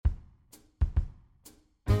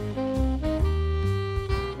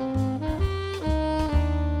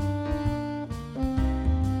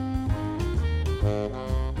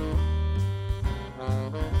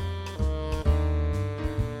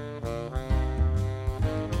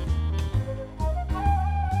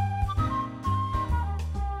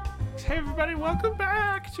Hey everybody, welcome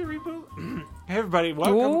back to Reboot. Hey everybody,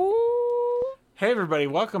 welcome. Ooh. Hey everybody,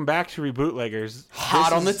 welcome back to Rebootleggers.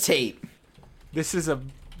 Hot on the tape. This is a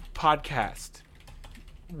podcast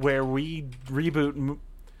where we reboot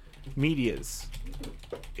medias.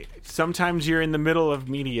 Sometimes you're in the middle of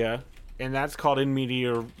media, and that's called in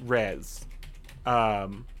media res.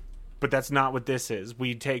 But that's not what this is.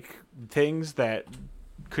 We take things that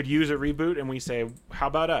could use a reboot, and we say, "How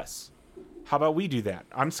about us? How about we do that?"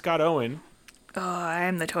 I'm Scott Owen. Oh,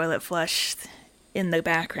 I'm the toilet flush in the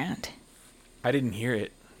background. I didn't hear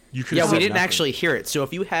it. You could. Yeah, have we said didn't nothing. actually hear it. So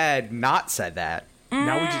if you had not said that,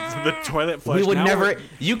 Now we just the toilet flush. we would Now never. we're-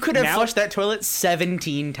 You could have now- flushed that toilet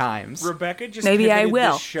 17 times. Rebecca just Maybe I pivoted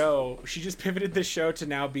will. The show. She just pivoted the show to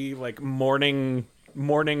now be like morning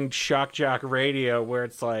shock jock radio, where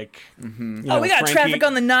it's like, you know, Oh, we got Frankie traffic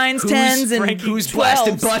on the 9s, 10s, and Frankie- Who's 12s.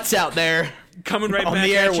 blasting butts out there? coming right on back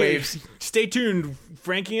the at airwaves. you. Stay tuned.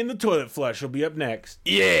 Frankie and the toilet flush will be up next.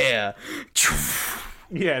 Yeah.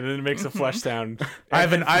 Yeah, and then it makes a flush sound. I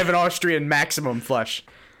have an Austrian maximum flush.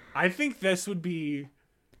 I think this would be.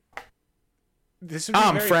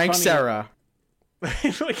 I'm very Frank funny. Serra.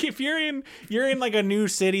 Like if you're in like a new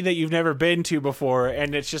city that you've never been to before,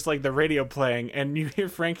 and it's just like the radio playing, and you hear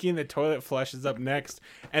Frankie and the toilet flush is up next,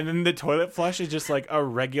 and then the toilet flush is just like a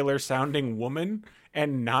regular sounding woman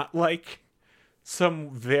and not like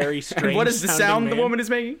some very strange. And what is the sounding sound man. the woman is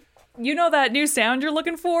making? You know that new sound you're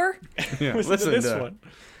looking for? Yeah, Listen to this one.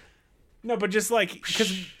 No, but just like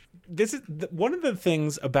because this is one of the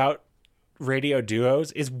things about radio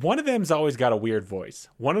duos is one of them's always got a weird voice.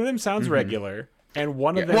 One of them sounds regular, and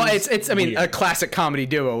one of them. Well, it's. I mean, weird. a classic comedy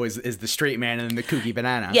duo is the straight man and the kooky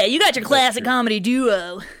banana. Yeah, you got your classic comedy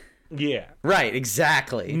duo. Yeah. Right.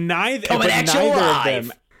 Exactly. Neither Coming but at you neither of live.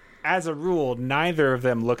 them, as a rule, neither of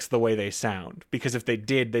them looks the way they sound, because if they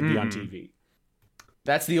did, they'd be on TV.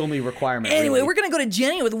 That's the only requirement. Anyway, really. we're gonna go to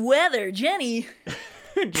Jenny with weather. Jenny.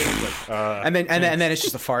 Just like, And then it's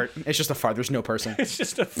just a fart. It's just a fart. There's no person. it's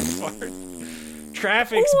just a fart.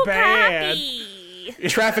 Traffic's Ooh, bad. Poppy.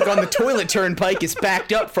 Traffic on the toilet turnpike is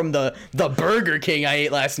backed up from the Burger King I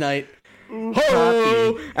ate last night.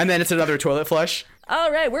 Ho! And then it's another toilet flush.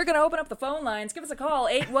 All right, we're gonna open up the phone lines. Give us a call,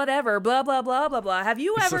 8 whatever, blah blah blah blah blah. Have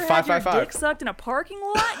you It's a ever had your 555. dick sucked in a parking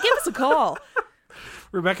lot? Give us a call.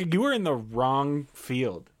 Rebecca, you were in the wrong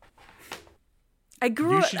field. I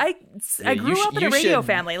grew should- I grew you up in a should- radio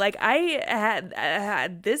family. Like I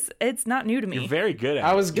had this. It's not new to me. You're very good at it.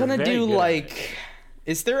 I was You're gonna very do good at like,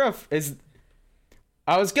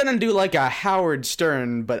 I was gonna do like a Howard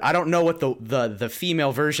Stern, but I don't know what the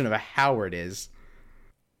female version of a Howard is.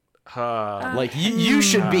 it. Like you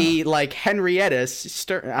should be like Henrietta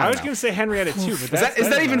Stern. I was don't know. going to say Henrietta too, but Is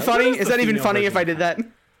that even funny? Is that even funny if I did that?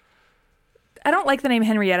 I don't like the name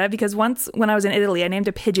Henrietta because once when I was in Italy, I named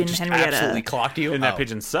a pigeon Henrietta. Absolutely clocked you. And that Oh.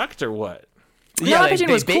 pigeon sucked or what? No, Yeah, the they- pigeon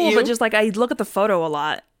they was bit cool, you? but just like I look at the photo a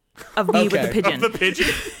lot of me with the Okay. pigeon. The pigeon?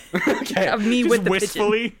 Okay. Of me Just with the pigeon.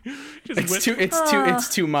 wistfully? Just It's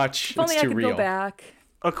too much. If only It's I too could real. go back.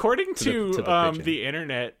 According to, to the pigeon. the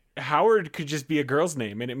internet, Howard could just be a girl's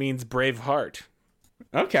name, and it means brave heart.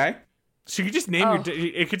 Okay. So you could just name Oh.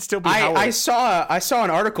 it could still be Howard. I saw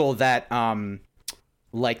an article that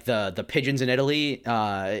like the pigeons in Italy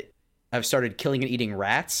have started killing and eating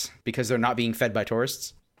rats because they're not being fed by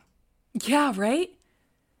tourists. Yeah, right?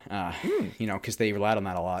 You know, because they relied on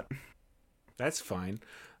that a lot. That's fine.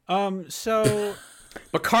 So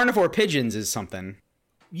But carnivore pigeons is something.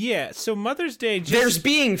 yeah, so Mother's Day. Just There's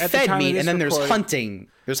being at the fed time of meat, this and then there's recording- hunting.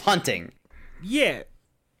 There's hunting. Yeah,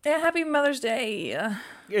 Yeah, happy Mother's Day.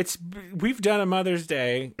 we've done a Mother's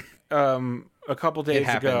Day a couple days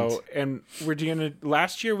happens. ago, and we're doing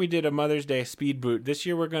last year we did a Mother's Day speed boot. This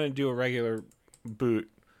year we're gonna do a regular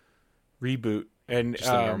reboot, and Just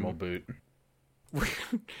a normal boot.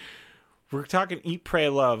 we're talking Eat, Pray,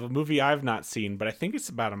 Love, a movie I've not seen, but I think it's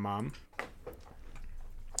about a mom.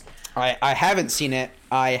 I haven't seen it.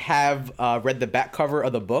 I have read the back cover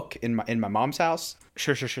of the book in my mom's house.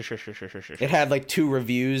 Sure. It had like 2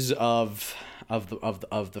 reviews of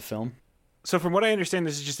the film. So from what I understand,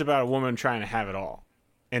 this is just about a woman trying to have it all,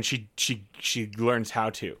 and she learns how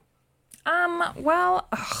to. Well,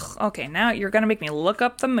 okay, now you're going to make me look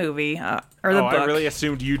up the movie or the book. I really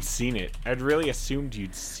assumed you'd seen it.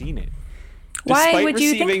 Why Despite would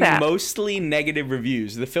you think receiving that? mostly negative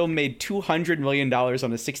reviews, the film made $200 million on a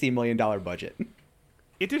 $60 million budget.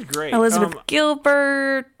 It did great. Elizabeth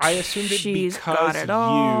Gilbert. I assumed it She's because got it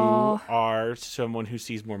all. you are someone who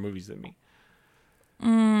sees more movies than me.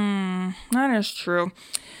 That is true.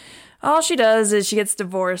 All she does is she gets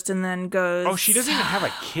divorced and then goes. Oh, she doesn't even have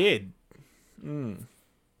a kid.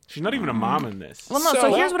 She's not even a mom in this. Well, no.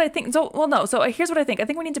 So here's what I think. So here's what I think. I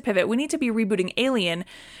think we need to pivot. We need to be rebooting Alien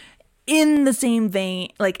in the same vein,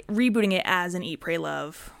 like rebooting it as an Eat, Pray,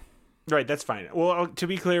 Love. Right, that's fine. Well, to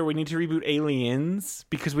be clear, we need to reboot Aliens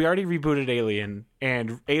because we already rebooted Alien,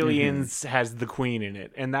 and Aliens has the Queen in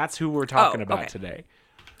it, and that's who we're talking about today.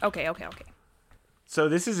 Okay. So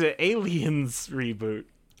this is an Aliens reboot.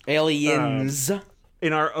 Aliens.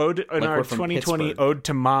 In our ode, in our we're from 2020 Pittsburgh. Ode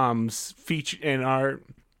to Moms feature, in our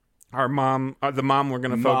mom, the mom we're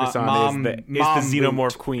going to focus on is the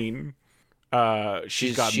Xenomorph Queen.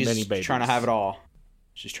 She's got many babies. Trying to have it all.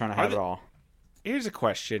 She's trying to have it all. Here's a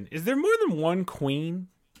question: is there more than one queen?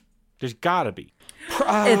 There's gotta be.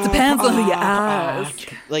 It depends on who you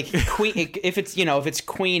ask. Like queen, if it's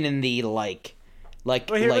queen in the like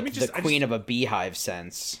the queen of a beehive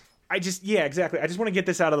sense. Exactly. I just want to get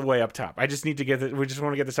this out of the way up top. We just want to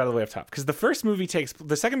get this out of the way up top because the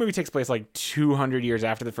second movie takes place like 200 years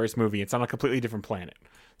after the first movie. It's on a completely different planet.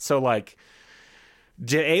 So like,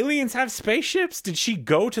 did aliens have spaceships? Did she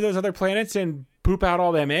go to those other planets and poop out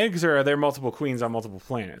all them eggs, or are there multiple queens on multiple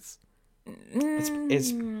planets?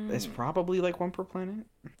 It's probably like one per planet.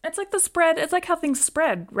 It's like the spread. It's like how things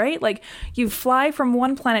spread, right? Like you fly from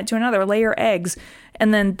one planet to another, lay your eggs,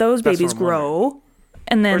 and then those babies grow,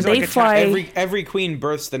 and then they fly. Every queen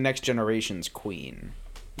births the next generation's queen.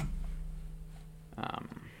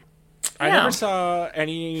 I never saw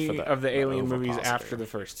any of the Alien movies after the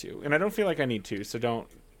first two, and I don't feel like I need to. So don't.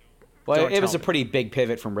 Well, it was a pretty big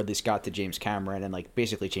pivot from Ridley Scott to James Cameron, and like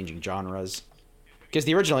basically changing genres. Because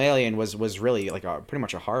the original Alien was really like pretty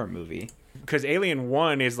much a horror movie. Because Alien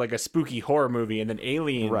 1 is like a spooky horror movie, and then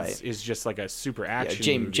Aliens is just like a super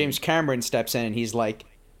action movie. James Cameron steps in and he's like,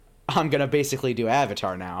 I'm going to basically do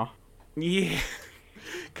Avatar now. Yeah.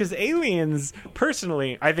 Because Aliens,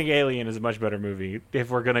 personally, I think Alien is a much better movie if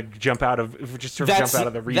we're going to jump out of the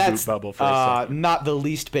reboot bubble for a second. Not the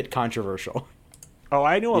least bit controversial. Oh,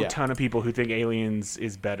 I know a ton of people who think Aliens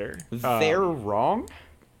is better. They're wrong?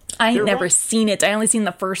 I ain't never seen it. I only seen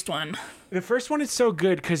the first one. The first one is so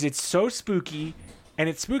good because it's so spooky, and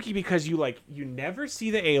it's spooky because you never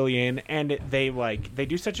see the alien, and they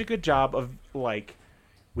do such a good job of like,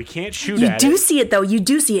 we can't shoot at it. You do see it though. You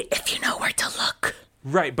do see it if you know where to look.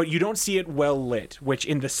 Right, but you don't see it well lit. Which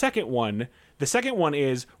in the second one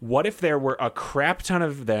is, what if there were a crap ton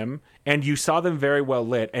of them, and you saw them very well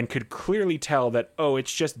lit, and could clearly tell that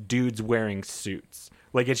it's just dudes wearing suits.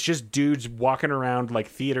 Like, it's just dudes walking around like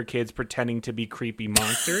theater kids pretending to be creepy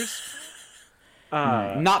monsters.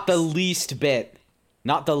 Not the least bit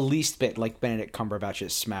like Benedict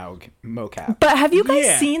Cumberbatch's Smaug mocap. But have you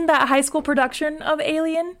guys seen that high school production of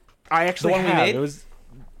Alien? I actually have.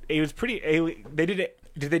 It was pretty alien. Did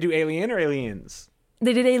they do Alien or Aliens?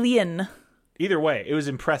 They did Alien. Either way, it was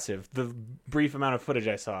impressive. The brief amount of footage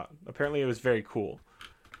I saw. Apparently it was very cool.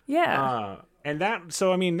 Yeah.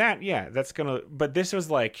 That's gonna. But this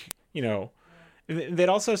was like, that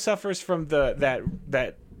also suffers from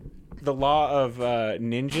the law of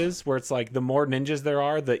ninjas, where it's like the more ninjas there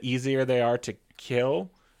are, the easier they are to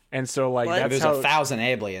kill, and so like there's 1,000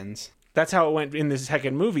 aliens. That's how it went in the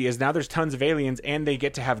second movie. Is now there's tons of aliens, and they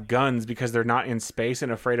get to have guns because they're not in space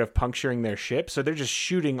and afraid of puncturing their ship, so they're just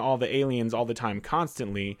shooting all the aliens all the time,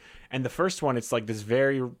 constantly. And the first one, it's like this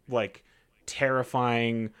very like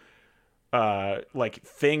terrifying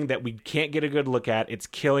thing that we can't get a good look at. It's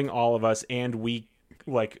killing all of us, and we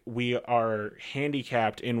are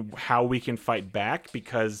handicapped in how we can fight back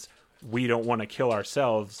because we don't want to kill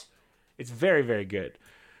ourselves. It's very, very good.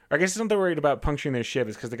 I guess it's not they're worried about puncturing their ship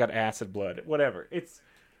is because they got acid blood. Whatever.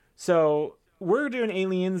 So we're doing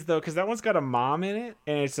Aliens though, because that one's got a mom in it,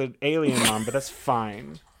 and it's an alien mom, but that's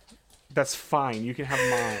fine. That's fine. You can have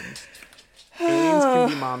moms. Aliens can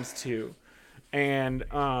be moms too. And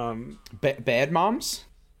Bad Moms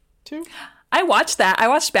too? I watched that. I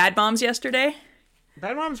watched Bad Moms yesterday.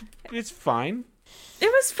 Bad Moms, it's fine. It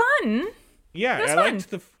was fun. Yeah,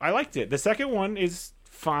 I liked it. The second one is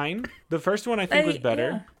fine. The first one I think was better.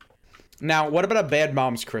 Yeah. Now, what about a Bad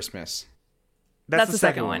Moms Christmas? That's the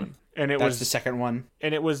second one. And That's the second one.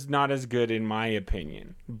 And it was not as good in my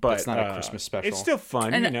opinion. But it's not a Christmas special. It's still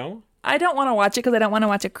fun, I don't want to watch it because I don't want to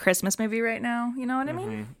watch a Christmas movie right now. You know what I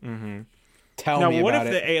mean? Mm-hmm. Tell me about it. Now, what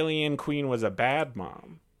if the alien queen was a bad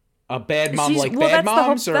mom? A bad mom Bad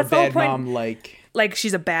Moms, or a bad mom like... Like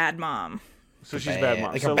she's a bad mom. So she's a bad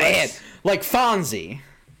mom. Like a bad... Like Fonzie.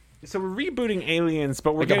 So we're rebooting Aliens,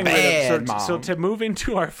 but we're like getting rid of... So to move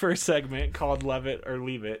into our first segment called Love It or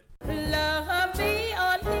Leave It. Love me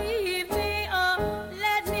or leave me or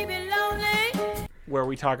let me be lonely. Where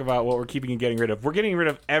we talk about what we're keeping and getting rid of. We're getting rid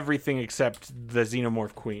of everything except the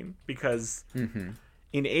Xenomorph Queen because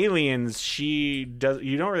in Aliens, she does.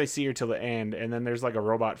 You don't really see her till the end, and then there's like a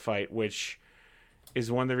robot fight, which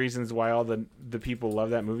is one of the reasons why all the people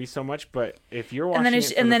love that movie so much. But if you're watching,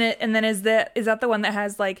 and then is that the one that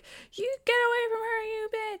has like, you get away from her, you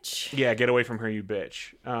bitch? Yeah, get away from her, you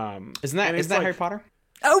bitch. Isn't that like, Harry Potter?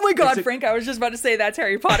 Oh my God, Frank! I was just about to say that's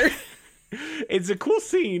Harry Potter. It's a cool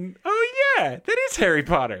scene. Oh yeah, that is Harry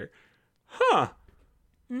Potter. Huh.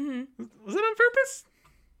 Mm-hmm. Was it on purpose?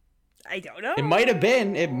 I don't know. It might have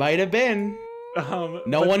been.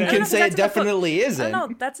 No one can say it definitely isn't. No,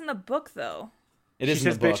 that's in the book though. It is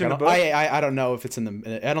in the book. I don't know if it's in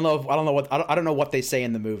the. I don't know what they say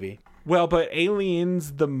in the movie. Well, but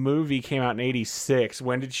Aliens, the movie, came out in '86.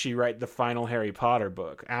 When did she write the final Harry Potter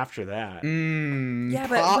book? After that. Yeah,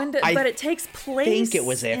 but it takes place. I think it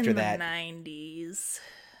was after that. The '90s.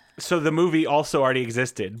 So the movie also already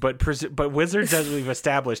existed, but wizards, as we've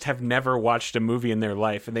established, have never watched a movie in their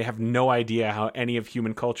life, and they have no idea how any of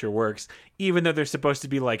human culture works, even though they're supposed to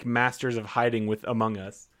be like masters of hiding with Among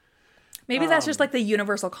Us. Maybe that's just like the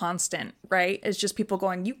universal constant, right? It's just people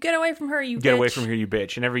going, you get away from her, you bitch. Get away from her, you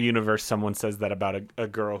bitch. In every universe, someone says that about a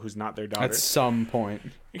girl who's not their daughter. At some point.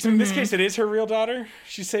 Except in this case, it is her real daughter.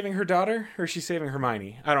 She's saving her daughter, or she's saving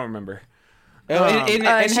Hermione. I don't remember. In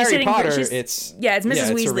Harry Potter, it's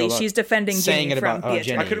Mrs. Weasley. She's defending Ginny from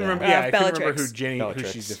Beatrix. I couldn't remember. I couldn't remember who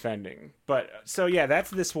she's defending. But so yeah,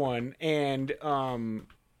 that's this one, and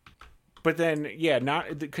but then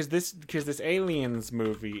not because this Aliens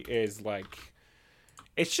movie is like,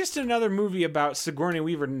 it's just another movie about Sigourney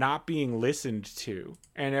Weaver not being listened to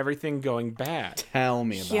and everything going bad. Tell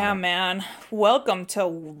me about it. Yeah, man. Welcome to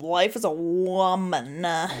life as a woman.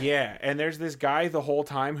 Yeah, and there's this guy the whole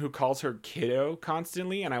time who calls her kiddo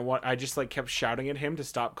constantly, and I just like kept shouting at him to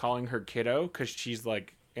stop calling her kiddo because she's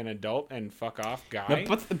like an adult and fuck off guy.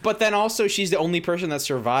 No, but then also she's the only person that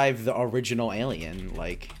survived the original Alien.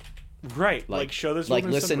 Right, like show this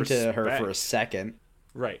woman listen some to her for a second.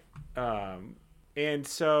 Right. And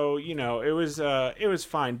so, it was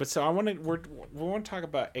fine. But so we want to talk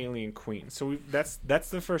about Alien Queen. So that's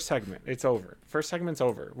the first segment. It's over. First segment's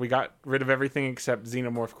over. We got rid of everything except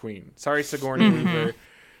Xenomorph Queen. Sorry, Sigourney Weaver.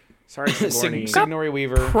 Sorry, Sigourney. Sigourney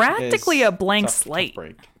Weaver. Practically a blank slate.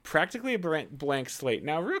 Practically a blank slate.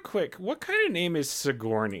 Now, real quick, what kind of name is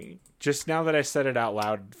Sigourney? Just now that I said it out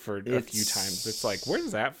loud for a few times, it's like,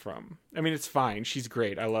 where's that from? I mean, it's fine. She's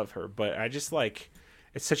great. I love her. But I just like...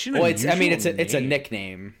 It's such an unusual name. It's a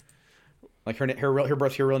nickname. Like her real name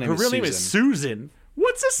is Susan. Her real name is Susan.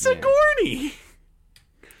 What's a Sigourney?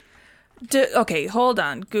 Okay, hold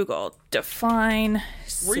on. Google. Define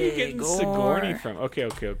Where are you getting Sigourney from? Okay.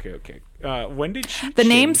 When did she The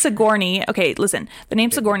name Sigourney... Okay, listen. The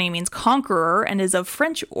name Sigourney means conqueror and is of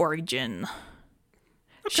French origin.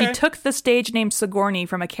 Okay. She took the stage name Sigourney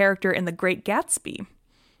from a character in The Great Gatsby.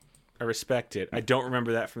 I respect it. I don't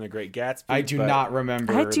remember that from The Great Gatsby. I do not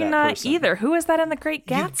remember. I do not person. Either. Who is that in The Great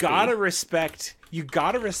Gatsby? You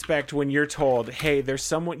gotta respect when you're told, hey, there's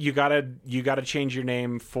someone you gotta change your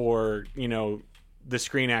name for the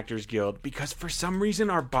Screen Actors Guild, because for some reason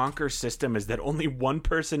our bonkers system is that only one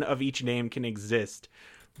person of each name can exist.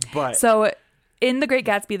 But so in The Great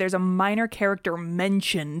Gatsby, there's a minor character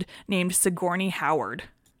mentioned named Sigourney Howard.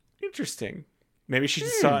 Interesting. Maybe she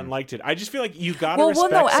just saw it and liked it. I just feel like you gotta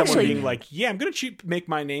respect someone being like, yeah, I'm gonna make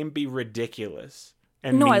my name be ridiculous.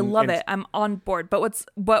 I love it. I'm on board. But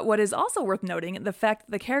what is also worth noting, the fact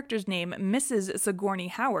that the character's name, Mrs. Sigourney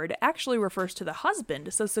Howard, actually refers to the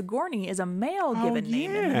husband. So Sigourney is a male given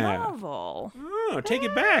name in the novel. Oh, take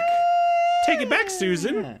it back. Take it back,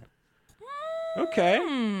 Susan. Okay.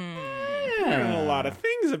 I know a lot of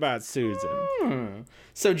things about Susan.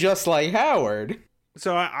 So just like Howard.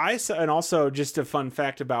 So I saw, and also just a fun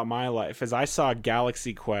fact about my life is I saw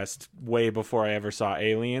Galaxy Quest way before I ever saw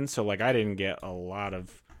Alien. So like I didn't get a lot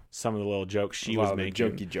of some of the little jokes she was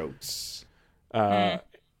making. Jokey jokes. And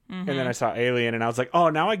then I saw Alien, and I was like, oh,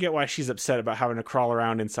 now I get why she's upset about having to crawl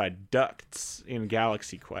around inside ducts in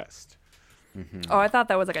Galaxy Quest. Mm-hmm. Oh, I thought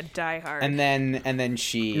that was like a Die Hard. And then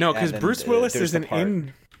she because Bruce Willis isn't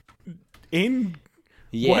in.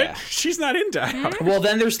 Yeah. What? She's not in Die Hard. Well,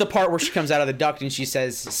 then there's the part where she comes out of the duct and she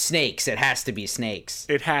says, snakes. It has to be snakes.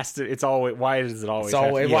 It has to. It's always. Why does it always?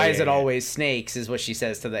 Why is it always snakes? Is what she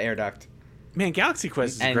says to the air duct. Man, Galaxy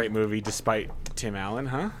Quest is a great movie, despite Tim Allen,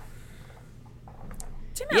 huh?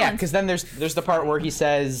 Yeah, because then there's the part where he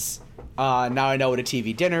says, "Now I know what a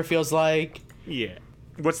TV dinner feels like." Yeah.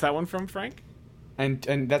 What's that one from, Frank? And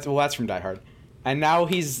that's from Die Hard. And now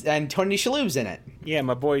Tony Shalhoub's in it. Yeah,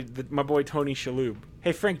 my boy Tony Shalhoub.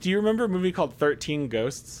 Hey, Frank, do you remember a movie called 13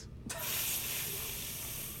 Ghosts?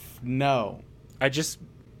 No. I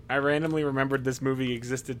I randomly remembered this movie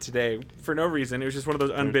existed today for no reason. It was just one of those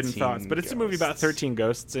unbidden 13 thoughts. But it's a movie about 13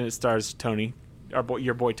 ghosts, and it stars Tony,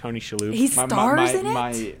 your boy Tony Shalhoub. He stars in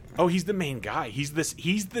it? Oh, he's the main guy. He's the A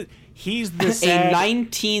sad...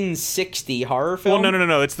 1960 horror film? Well,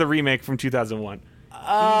 no. It's the remake from 2001.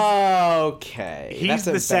 Okay. He's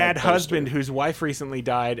the sad husband whose wife recently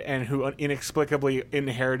died and who inexplicably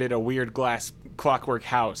inherited a weird glass clockwork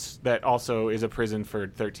house that also is a prison for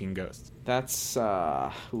 13 ghosts. That's,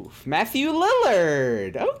 Matthew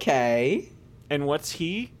Lillard. Okay. And what's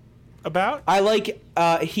he about? I like,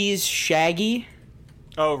 he's Shaggy.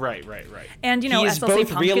 Oh, right. And, He is SLC both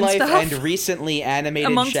Pumpkin real life stuff, and recently animated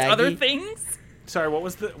amongst Shaggy. other things. Sorry, what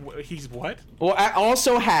was he's what? Well,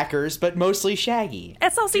 also hackers, but mostly Shaggy.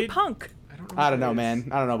 SLC Punk. I don't know, man.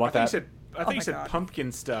 I don't know about that. I think you said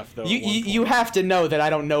pumpkin stuff, though. You have to know that I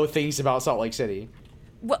don't know things about Salt Lake City.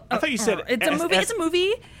 Well, I thought you said it's a movie. It's a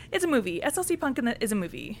movie. It's a movie. SLC Pumpkin is a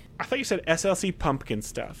movie. I thought you said SLC pumpkin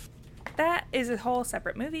stuff. That is a whole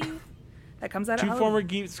separate movie that comes out of Two Hollywood. former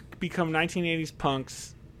geeks become 1980s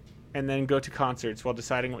punks and then go to concerts while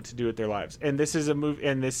deciding what to do with their lives. And this is a movie,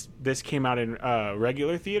 and this came out in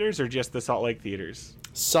regular theaters or just the Salt Lake theaters?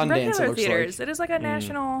 Sundance, regular it looks theaters. like. It is like a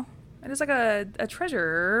national. It is like a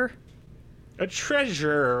treasure. A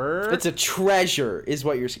treasure. It's a treasure, is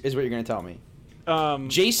what you're going to tell me.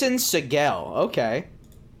 Jason Segel. Okay.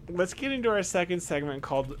 Let's get into our second segment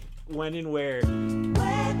called When and Where.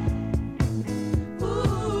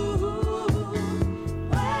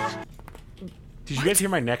 Did you guys hear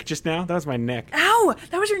my neck just now? That was my neck. Ow!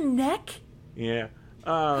 That was your neck. Yeah.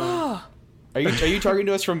 Are you talking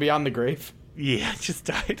to us from beyond the grave? Yeah, I just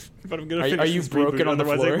died. But I'm gonna Are finish you this broken reboot, on the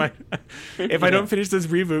otherwise floor? If I don't finish this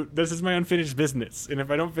reboot, this is my unfinished business. And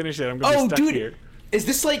if I don't finish it, I'm gonna be stuck here. Is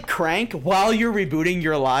this like Crank? While you're rebooting,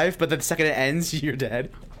 you're alive, but the second it ends, you're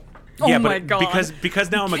dead? Yeah, Oh my but God.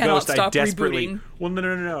 because now I'm a cannot ghost, I stop desperately. rebooting. Well,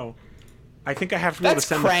 no. I think I have to be able to That's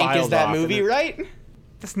send Crank the files is that off, and movie, then- right?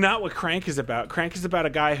 That's not what Crank is about. Crank is about a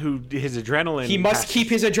guy who his adrenaline. He must has- keep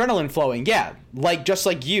his adrenaline flowing, yeah. Just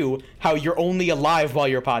like you, how you're only alive while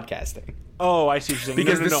you're podcasting. Oh, I see what you're saying.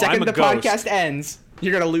 Because no, the I'm second a the ghost. podcast ends,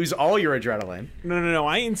 you're going to lose all your adrenaline. No.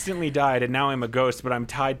 I instantly died, and now I'm a ghost. But I'm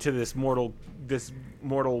tied to this mortal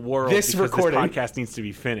world. This because recording. This podcast needs to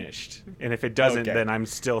be finished, and if it doesn't, Okay. then I'm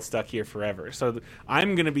still stuck here forever. So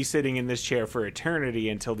I'm going to be sitting in this chair for eternity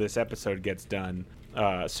until this episode gets done.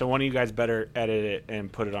 So one of you guys better edit it and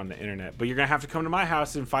put it on the internet. But you're going to have to come to my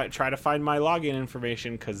house and try to find my login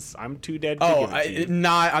information because I'm too dead to give it to you.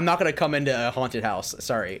 I'm not going to come into a haunted house.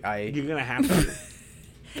 Sorry. You're going to have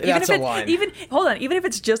to. That's a line. Even if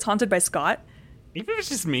it's just haunted by Scott. Even if it's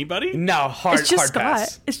just me, buddy. No, hard It's just Scott.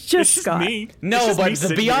 pass. It's just It's just Scott. me. No, It's just but me the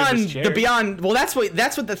sitting in this chair. beyond. Well, that's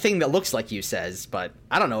what the thing that looks like you says. But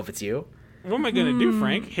I don't know if it's you. What am I going to do,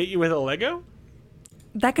 Frank? Hit you with a Lego?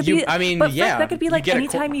 That could You- be. I mean, but yeah, Frank, that could be you like get a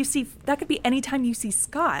anytime you see. That could be anytime you see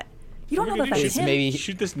Scott. You don't know that that's It's him. maybe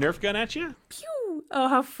Shoot this Nerf gun at you? Pew! Oh,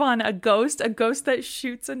 how fun! A ghost that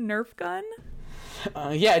shoots a Nerf gun.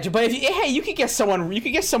 yeah. But you could get someone. You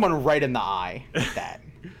could get someone right in the eye with that.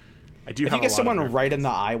 I do If have you get a lot someone of Nerf right in the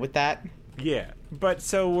eye with that. Yeah, but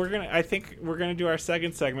so I think we're gonna do our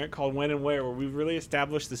second segment called When and Where, where we've really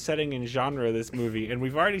established the setting and genre of this movie, and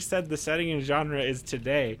we've already said the setting and genre is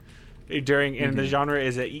today, and the genre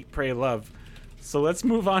is a Eat, Pray, Love. So let's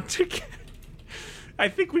move on to. I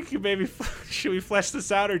think we could maybe should we flesh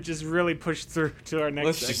this out or just really push through to our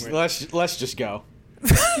next segment? Let's just go.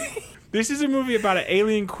 This is a movie about an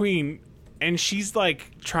alien queen, and she's like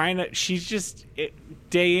she's just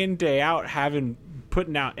day in day out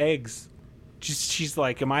putting out eggs. She's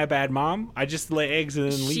like, am I a bad mom? I just lay eggs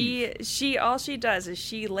and then leave. She all she does is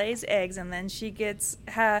she lays eggs and then she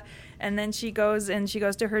she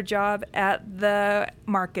goes to her job at the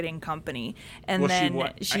marketing company and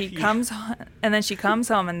she comes home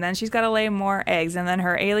and then she's got to lay more eggs and then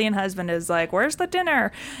her alien husband is like, where's the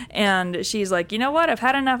dinner? And she's like, you know what, I've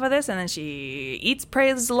had enough of this, and then she eats,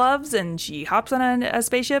 prays, loves, and she hops on a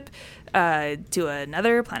spaceship to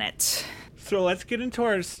another planet. So let's get into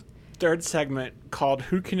our third segment called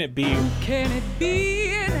Who Can It Be? Can it be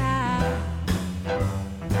now?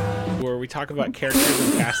 Where we talk about characters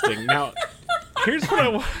and casting. Now, here's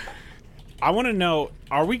what I want to know.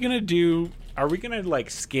 Are we going to like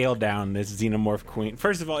scale down this xenomorph queen?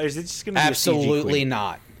 First of all, is it just going to be a CG Absolutely queen?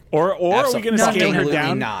 not. Or are we going to scale her Absolutely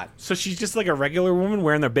down? not. So she's just like a regular woman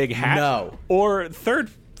wearing their big hat? No. Or third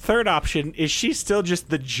option, is she still just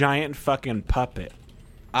the giant fucking puppet?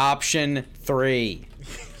 Option 3.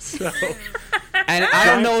 So And I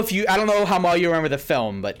don't know how well you remember the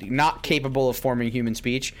film, but not capable of forming human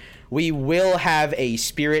speech. we will have a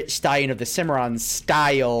Spirit Stallion of the Cimarron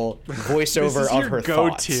style voiceover of her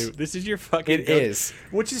thoughts. This is your fucking It is.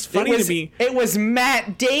 Which is funny to me. It was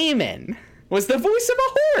Matt Damon was the voice of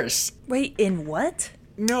a horse Wait, in what?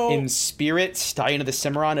 No. in Spirit Stallion of the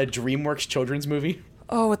Cimarron, a DreamWorks children's movie.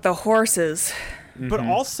 Oh, with the horses. But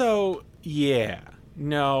also, yeah.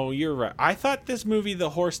 No, you're right. I thought this movie,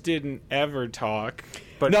 the horse didn't ever talk.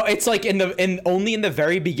 But No, it's like only in the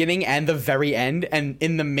very beginning and the very end, and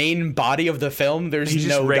in the main body of the film, there's he's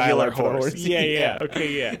no just regular dialogue for the horse. horse. Yeah.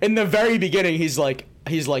 Okay, yeah. In the very beginning, he's like,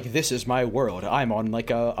 this is my world. I'm on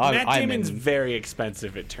like a. Matt I'm Damon's in. very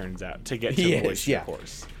expensive, it turns out, to get to He voice is, your yeah.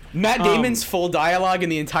 horse. Matt Damon's full dialogue in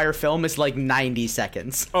the entire film is like 90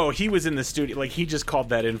 seconds. Oh, he was in the studio. Like, he just called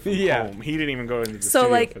that in from Yeah. home. He didn't even go into the So studio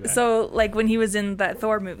like for that. like when he was in that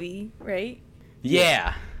Thor movie, right?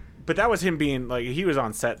 Yeah. But that was him being, like, he was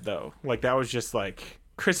on set, though. Like, that was just, like,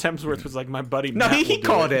 Chris Hemsworth was like, my buddy No, Matt he will do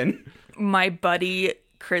called it. in. My buddy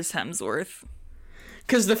Chris Hemsworth.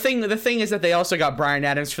 Because the thing is that they also got Bryan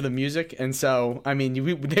Adams for the music, and so I mean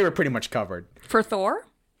they were pretty much covered For Thor?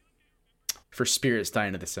 for Spirit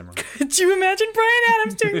Stallion of the Cimarron. Could you imagine Bryan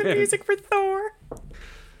Adams doing the music for Thor?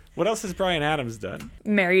 What else has Bryan Adams done?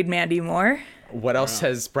 Married Mandy Moore. What else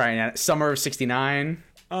has Bryan Adams? Summer of '69.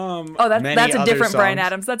 Oh, Many that's a other different Bryan songs.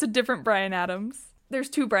 Adams. That's a different Bryan Adams. There's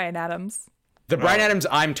two Bryan Adams. The Bryan Adams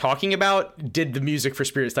I'm talking about did the music for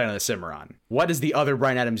Spirit Stallion of the Cimarron. What is the other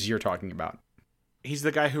Bryan Adams you're talking about? He's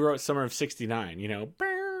the guy who wrote Summer of '69, you know?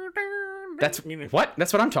 That's You know. what?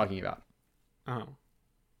 That's what I'm talking about. Oh.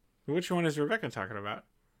 Which one is Rebecca talking about?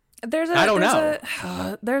 I don't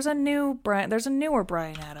know. There's a newer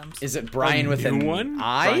Bryan Adams. Is it Brian with New an one?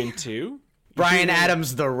 I? Brian 2? Bryan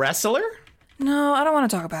Adams the wrestler? No, I don't want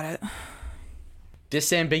to talk about it.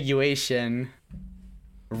 Disambiguation.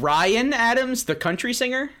 Ryan Adams, the country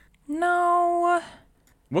singer? No.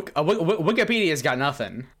 Wikipedia's got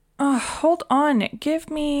nothing. Hold on.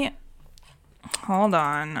 Hold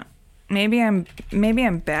on. Maybe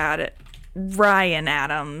I'm bad at Ryan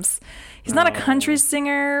Adams. He's not a country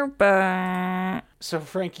singer, but So,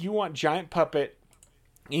 Frank, you want giant puppet,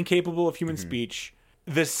 incapable of human speech,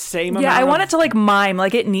 the same amount yeah, I want of- it to like mime.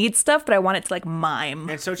 Like it needs stuff, but I want it to like mime.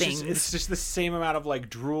 And so things. it's just the same amount of, like,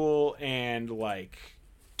 drool and, like,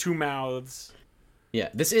 two mouths. Yeah,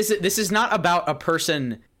 this is not about a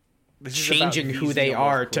person This is about changing who Vizzy they the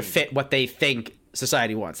are Wolf to Queen. fit what they think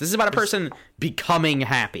society wants. This is about a person becoming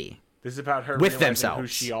happy. This is about her with realizing themselves. who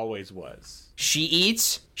she always was. She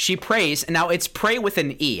eats, she prays, and now it's pray with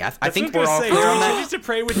an E. I think we're That's all what I was clear gonna on say. that. She used to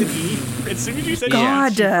pray with an E. As soon as you said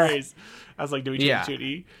God. she prays, I was like, do we change Yeah. to an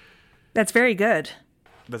E? That's very good.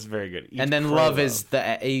 That's very good. Eat, And then pray, love is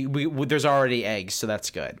there's already eggs, so that's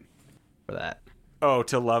good for that. Oh,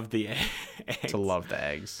 to love the eggs. To love the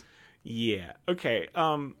eggs. Yeah. Okay.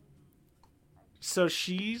 So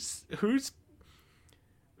who's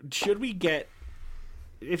should we get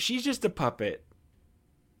if she's just a puppet,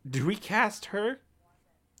 do we cast her?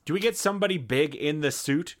 Do we get somebody big in the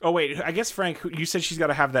suit? Oh wait, I guess Frank, you said she's got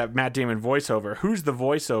to have that Matt Damon voiceover. Who's the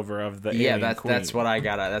voiceover of the Yeah, alien queen? that's what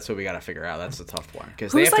we gotta figure out. That's a tough one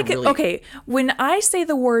because Who's like okay? When I say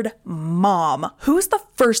the word mom, who's the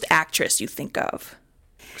first actress you think of?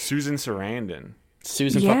 Susan Sarandon.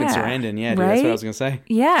 Susan Yeah, fucking Sarandon. Yeah, dude, that's right? what I was gonna say.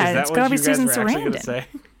 Yeah, Is that it's what gotta be you guys Susan were actually gonna Sarandon. say?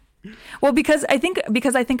 Well, because I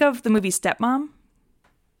think of the movie Stepmom,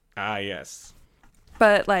 Ah, yes.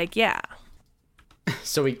 but like yeah,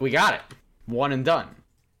 So we got it, one and done.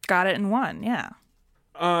 got it in one. Yeah.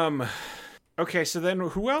 Okay, so then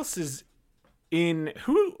who else is in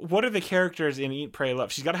what are the characters in Eat, Pray,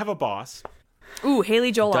 Love? She's got to have a boss. Ooh,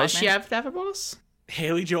 Haley Joel Does Osment. she have to have a boss?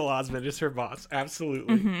 Haley Joel Osment is her boss,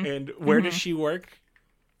 absolutely. Mm-hmm. And where does she work?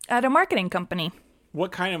 At a marketing company?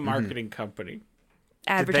 What kind of marketing company?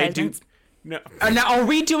 Did they do? Advertisements. No. Now, are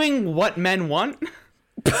we doing what men want?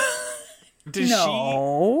 Does she?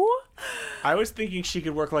 No. I was thinking she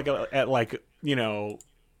could work at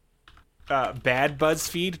bad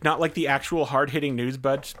BuzzFeed, not like the actual hard-hitting news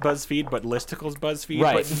BuzzFeed, but listicles BuzzFeed.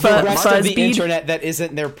 Right. But The rest of the Fuzzbead? internet that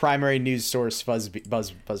isn't their primary news source, BuzzFeed.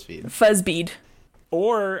 Fuzzbead.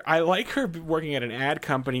 Or I like her working at an ad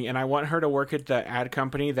company, and I want her to work at the ad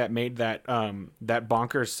company that made that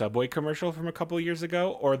bonkers Subway commercial from a couple of years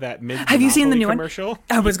ago, or that Ms. Have you seen the Monopoly new one? commercial.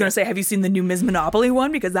 I was gonna say, have you seen the new Ms. Monopoly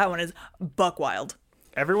one? Because that one is buck wild.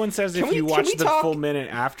 Everyone says if we- you can watch we the talk- full minute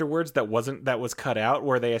afterwards that was cut out,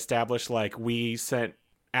 where they established like we sent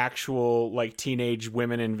actual like teenage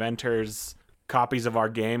women inventors copies of our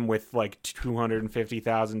game with like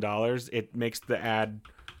 $250,000, it makes the ad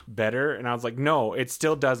better. And I was like, no, it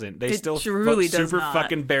still doesn't. They It still truly does super not.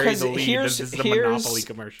 fucking bury 'Cause the lead. here's- This is a here's- Monopoly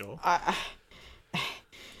commercial.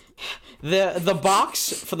 The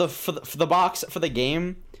box for the box for the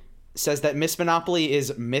game says that Miss Monopoly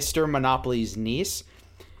is Mr. Monopoly's niece.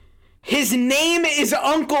 His name is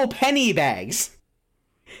Uncle Pennybags.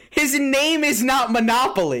 His name is not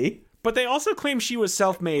Monopoly. But they also claim she was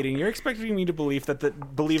self-made, and you're expecting me to believe that the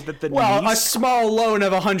Well, niece... a small loan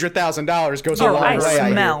of $100,000 goes a long I way.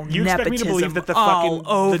 smell You expect me to believe that the all fucking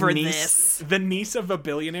over the niece, this. the niece of a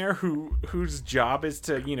billionaire whose job is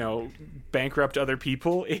to, you know, bankrupt other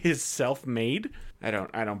people is self-made? I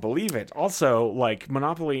don't believe it. Also, like,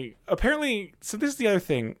 Monopoly apparently, so this is the other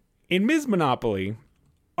thing. In Ms. Monopoly,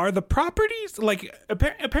 are the properties like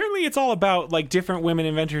apparently it's all about like different women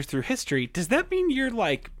inventors through history. Does that mean you're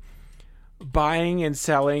like buying and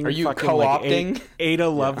selling? Are you fucking, co-opting? like, Ada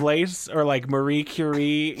Lovelace or like Marie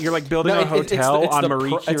Curie? You're like building a hotel it's on the Marie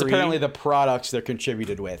Curie. It's apparently the products they're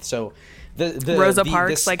contributed with. So the Rosa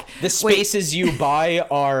Parks, the, like, the spaces you buy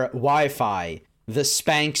are Wi-Fi, the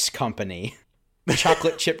Spanx Company,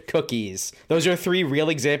 chocolate chip cookies. Those are 3 real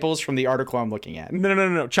examples from the article I'm looking at.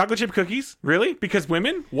 No. Chocolate chip cookies? Really? Because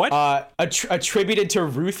women? What? Attributed to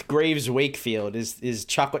Ruth Graves Wakefield is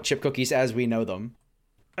chocolate chip cookies as we know them.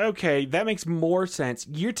 Okay, that makes more sense.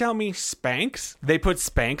 You're telling me Spanx? They put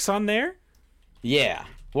Spanx on there? Yeah.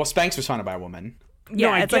 Well, Spanx was founded by a woman.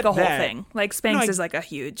 Yeah, I it's like get a whole that. thing. Like Spanx is like a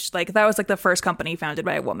huge, like that was like the first company founded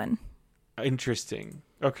by a woman. Interesting.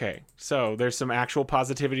 Okay, so there's some actual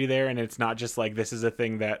positivity there, and it's not just like this is a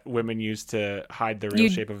thing that women use to hide the real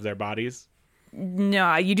shape of their bodies.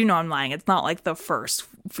 No, you do know I'm lying. It's not like the first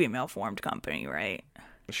female formed company, right?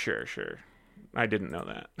 Sure. I didn't know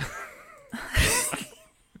that.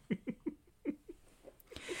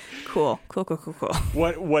 Cool.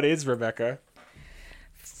 What is Rebecca?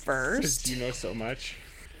 First You know so much.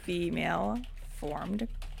 female formed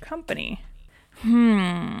company.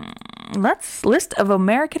 Let's list of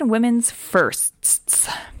American women's firsts.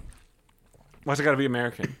 Why's it got to be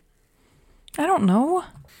American? I don't know.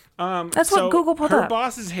 That's So what Google pulled her up.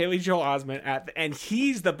 boss is Haley Joel Osment, and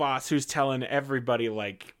he's the boss who's telling everybody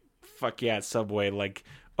like, "Fuck yeah, Subway!" Like,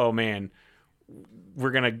 "Oh man,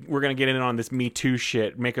 we're gonna get in on this Me Too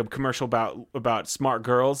shit. Make a commercial about smart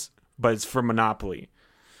girls, but it's for Monopoly."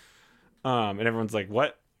 And everyone's like,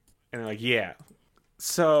 "What?" And they're like, "Yeah."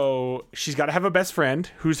 So she's got to have a best friend.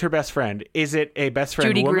 Who's her best friend? Is it a best friend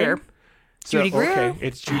Judy woman? Greer. Judy Greer. Okay,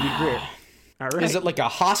 it's Judy Greer. All right. Is it like a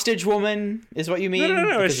hostage woman? Is what you mean? No.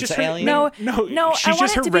 Because It's just an her. alien? No, She's I want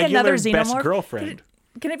just it her to be another regular best xenomorph. girlfriend.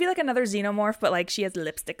 Can it be like another xenomorph, but like she has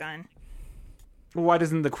lipstick on? Why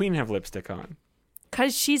doesn't the queen have lipstick on?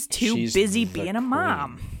 Because she's too She's busy the being a queen.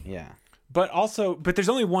 mom. Yeah. But there's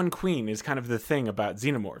only one queen is kind of the thing about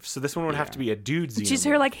xenomorphs. So this one would have to be a dude xenomorph. She's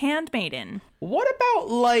her like handmaiden. What about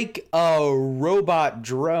like a robot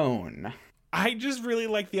drone? I just really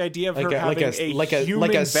like the idea of Like her a- like having a- a human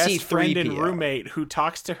like a best friend and C-3PO. roommate who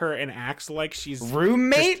talks to her and acts like she's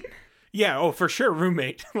Roommate? yeah, oh for sure,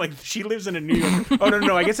 roommate. Like she lives in a New York. Oh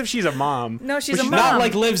no, I guess if she's a mom. No, she's But a Not mom.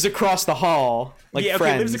 like lives across the hall. Like yeah,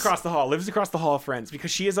 friends. okay, lives across the hall of friends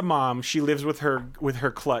because she is a mom. She lives with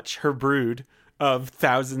her clutch, her brood of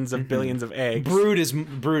thousands of billions of eggs. Brood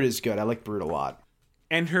is good. I like Brood a lot.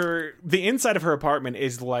 And the inside of her apartment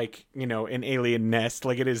is like, you know, an alien nest.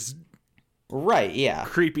 Like it is. Right, yeah.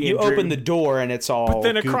 Creepy You and open dreary. the door and it's all But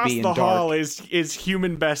then goopy across and the dark. hall is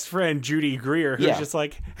human best friend Judy Greer, who's Yeah. just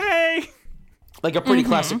like, hey. Like a pretty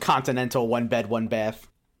classic continental one bed, one bath.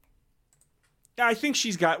 I think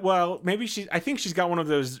she's got. Well, I think she's got one of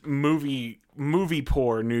those movie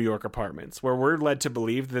poor New York apartments where we're led to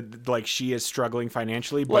believe that like she is struggling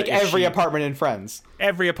financially. But Like if every she- apartment in Friends.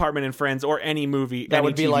 every apartment in Friends or any movie That any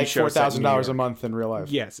would be TV like show set in New $4,000 a York. month in real life.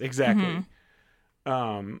 Yes, exactly.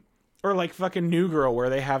 Or like fucking New Girl where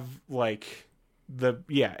they have like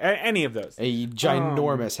any of those, A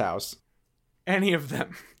ginormous house. any of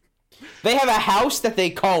them. They have a house that they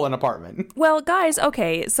call an apartment. Well, guys,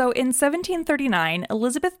 okay, so in 1739,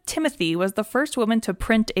 Elizabeth Timothy was the first woman to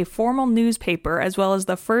print a formal newspaper as well as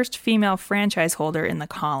the first female franchise holder in the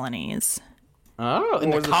colonies. Oh, in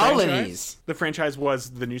What the was colonies. franchise? The franchise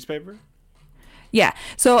was the newspaper? Yeah,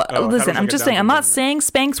 so I thought it listen, was I'm like a just saying, I'm not download. saying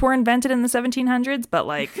Spanx were invented in the 1700s, but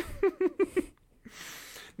like,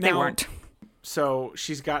 they Now, weren't. So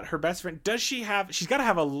she's got her best friend. She's got to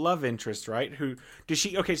have a love interest, right? Who does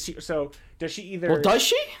she? Okay, so does she either? Well, does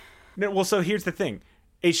she? No. Well, so here's the thing: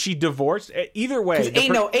 is she divorced? Either way,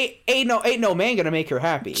 Ain't no man gonna make her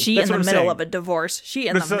happy. She That's in what the I'm middle saying. of a divorce. She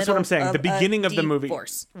in That's the middle what I'm saying. of The beginning a of the movie,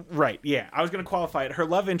 divorce. right? Yeah, I was gonna qualify it. Her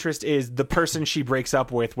love interest is the person she breaks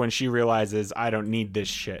up with when she realizes I don't need this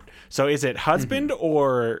shit. So is it husband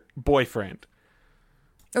or boyfriend?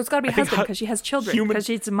 Oh, it's got to be think husband because she has children human- because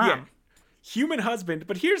she's a mom. yeah. Human husband,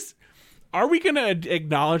 but here's Are we gonna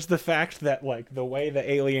acknowledge the fact that like the way the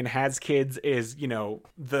alien has kids is, you know,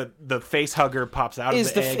 the face hugger pops out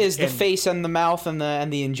of the egg is the face and the mouth and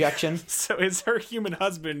the injection? So is her human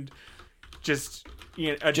husband just,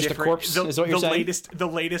 you know, Just a corpse, is what you're saying? The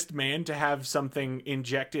latest man to have something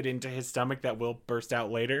injected into his stomach that will burst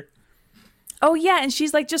out later? Oh yeah, and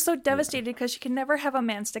she's like just so devastated because she can never have a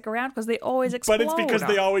man stick around because they always explode. But it's because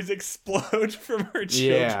they always explode from her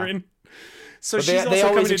children. So but she's also they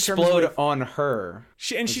coming always to terms explode with, on her.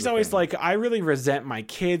 She's always like, I really resent my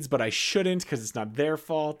kids, but I shouldn't because it's not their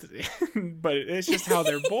fault. But it's just how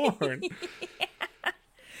they're born.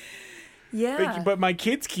 Yeah. But my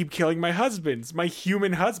kids keep killing my husbands, my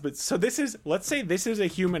human husbands. So let's say this is a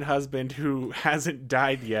human husband who hasn't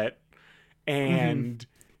died yet, and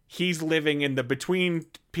he's living in the between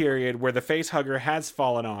period where the face hugger has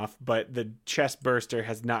fallen off, but the chest burster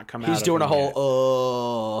has not come out. He's doing a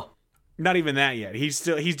whole Not even that yet. He's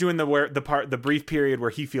doing the brief period where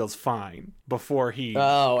he feels fine before he.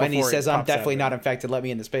 Oh, and he before says, it "I'm pops definitely out not there." infected. Let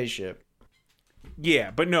me in the spaceship."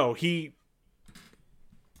 Yeah, but no,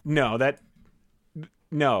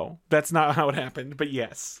 that's not how it happened. But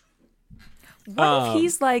yes. What if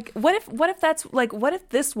he's like, what if that's like, what if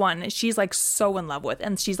this one she's like so in love with,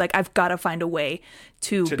 and she's like, I've got to find a way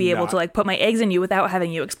to be able to like put my eggs in you without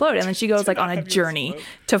having you explode, and then she goes like on a journey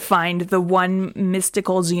to find the one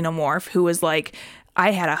mystical xenomorph who is like,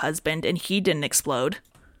 I had a husband and he didn't explode.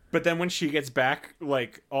 But then when she gets back,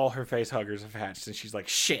 like all her face huggers have hatched, and she's like,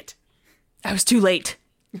 shit, I was too late.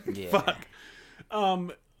 Yeah. fuck.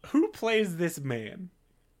 Who plays this man?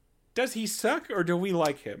 Does he suck or do we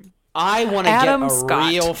like him? I want to get Adam a Scott.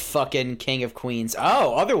 real fucking King of Queens.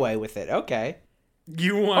 Oh, other way with it. Okay.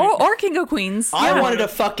 You want Or King of Queens. I wanted a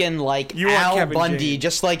fucking like You want Al Kevin Bundy, James.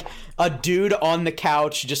 just like a dude on the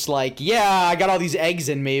couch, just like, yeah, I got all these eggs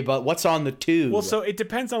in me, but what's on the tube? Well, so it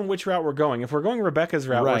depends on which route we're going. If we're going Rebecca's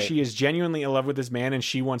route, where Right. she is genuinely in love with this man and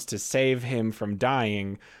she wants to save him from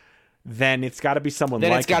dying, then it's got to be someone.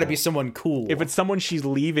 then it's got to likable. be someone cool. If it's someone she's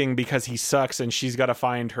leaving because he sucks and she's got to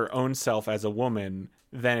find her own self as a woman,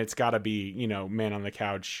 then it's got to be, you know, Man on the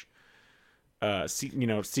Couch.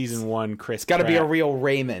 Season 1, Chris. it's got to be a Pratt. real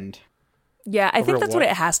Raymond. Yeah, I think real that's what? what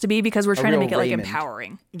it has to be because we're trying to real make it like Raymond.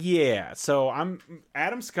 empowering. Yeah, so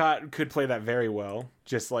Adam Scott could play that very well,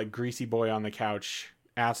 just like greasy boy on the couch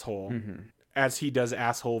asshole, as he does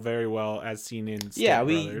asshole very well as seen in Step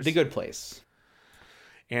Brothers. The Good Place.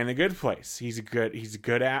 And The Good Place. He's good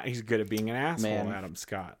at being an asshole. Man. Adam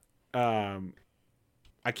Scott.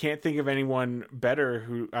 I can't think of anyone better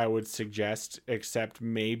who I would suggest except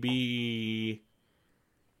maybe.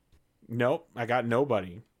 Nope, I got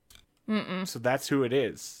nobody. So that's who it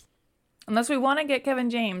is. Unless we want to get Kevin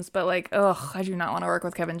James, but like, ugh, I do not want to work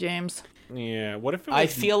with Kevin James. Yeah. What if it was, I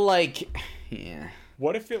feel like, yeah.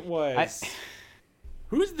 What if it was?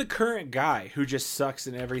 Who's the current guy who just sucks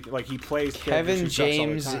in everything? Like he plays characters Kevin who sucks all the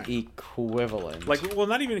James time. equivalent. Like, well,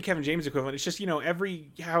 not even a Kevin James equivalent. It's just, you know,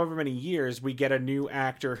 every however many years we get a new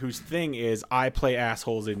actor whose thing is I play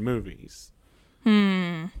assholes in movies.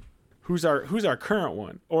 Who's our current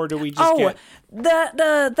one? Or do we just get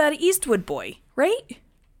that Eastwood boy, right?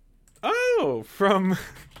 from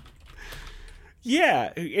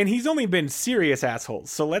yeah, and he's only been serious assholes.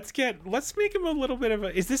 So let's make him a little bit of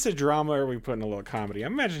a. Is this a drama or are we putting a little comedy? I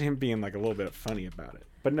imagine him being like a little bit funny about it.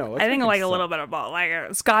 But no, I think like a little bit of both,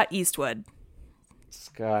 like Scott Eastwood.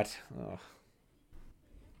 Scott. Ugh.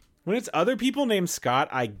 When it's other people named Scott,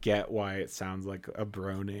 I get why it sounds like a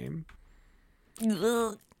bro name.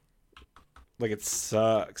 Ugh. Like it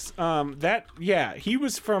sucks. He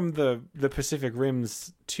was from the Pacific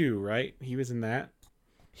Rims too, right? He was in that.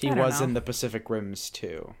 he I don't was know. in the Pacific Rims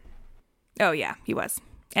too. Oh yeah, he was,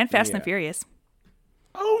 and Fast and Yeah. the Furious.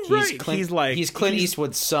 Oh right, He's Clint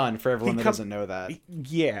Eastwood's son. For everyone that doesn't know that,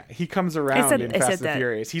 Yeah, he comes around in I Fast said and that.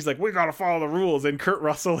 Furious. He's like, we gotta follow the rules, and Kurt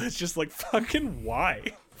Russell is just like, fucking why?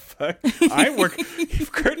 Fuck. I work.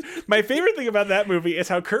 My favorite thing about that movie is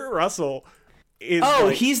how Kurt Russell is. oh,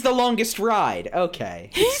 like, he's the longest ride. Okay,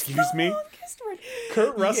 excuse me.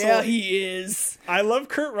 Kurt Russell. Yeah, he is. I love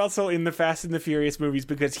Kurt Russell in the Fast and the Furious movies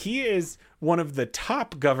because he is one of the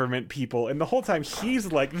top government people, and the whole time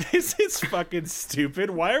he's like, "This is fucking stupid.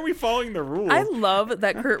 Why are we following the rules?" I love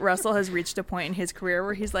that Kurt Russell has reached a point in his career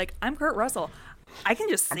where he's like, I'm Kurt Russell. I can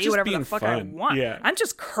just say just whatever the being fuck I fun. want. Yeah. I'm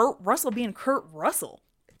just Kurt Russell being Kurt Russell.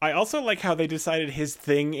 I also like how they decided his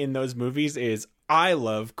thing in those movies is, I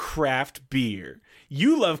love craft beer.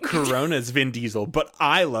 You love Coronas, Vin Diesel, but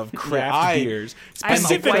I love craft beers. I'm a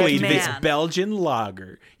Specifically, white this man. Belgian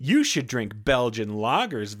lager. You should drink Belgian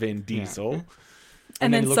lagers, Vin Diesel.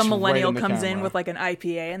 And then then he some looks right millennial in the comes in camera. with like an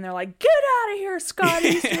IPA, and they're like, "Get out of here, Scott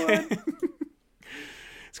Eastwood."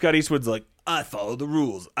 Scott Eastwood's like, I follow the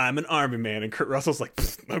rules. I'm an army man. And Kurt Russell's like,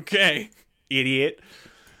 okay, idiot.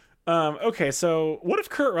 Okay, so what if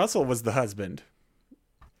Kurt Russell was the husband?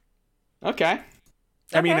 Okay.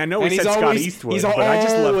 I mean, I know we And said Scott Eastwood, he's but I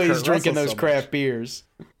just love always Kurt drinking Russell those so craft much. beers.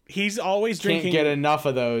 He's always drinking. Can't get enough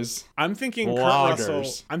of those. I'm thinking Kurt Lagers.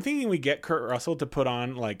 Russell. I'm thinking we get Kurt Russell to put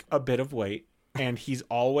on like a bit of weight, and he's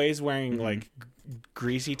always wearing like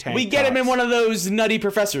greasy tank. We get him in tops. one of those nutty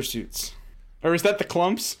professor suits. Or is that the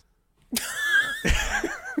Clumps?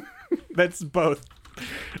 That's both.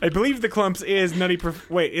 I believe the Clumps is Nutty.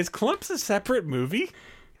 Wait, is Clumps a separate movie?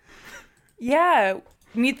 Yeah,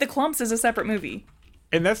 Meet the Clumps is a separate movie.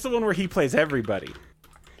 And that's the one where he plays everybody.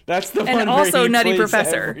 That's the And one also where he Nutty plays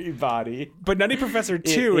Professor. everybody. But Nutty Professor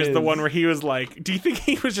 2 is the is. one where he was like, do you think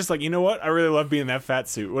he was just like, you know what? I really love being in that fat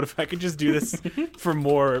suit. What if I could just do this for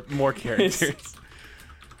more characters?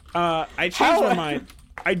 I changed my mind.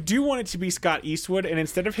 I do want it to be Scott Eastwood, and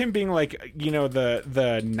instead of him being like, you know, the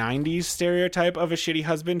 90s stereotype of a shitty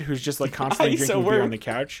husband who's just like constantly So drinking beer we're- on the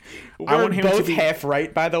couch, We're I want him both to be half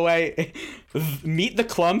right, by the way. Meet the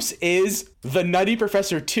Clumps is the Nutty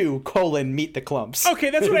Professor 2, Meet the Clumps.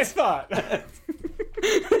 Okay, that's what I thought.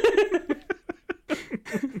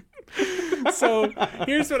 So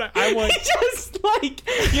here's what I want. Just like,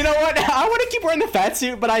 you know what? I want to keep wearing the fat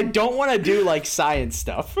suit, but I don't want to do like science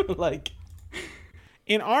stuff. Like,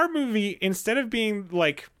 In our movie, instead of being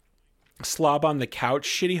like slob on the couch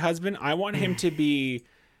shitty husband, I want him to be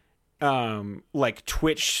like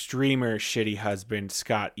Twitch streamer shitty husband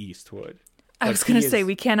Scott Eastwood. I was going to say,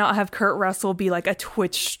 we cannot have Kurt Russell be like a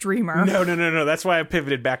Twitch streamer. No. That's why I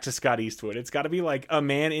pivoted back to Scott Eastwood. It's got to be like a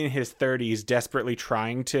man in his 30s desperately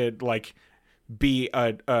trying to like be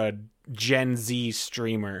a Gen Z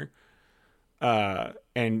streamer.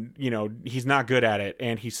 And, you know, he's not good at it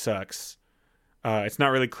and he sucks. It's not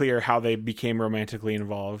really clear how they became romantically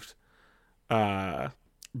involved. But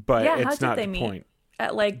Yeah, how it's did not they the meet? point.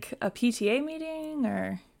 At like a PTA meeting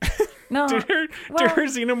or... No. Did her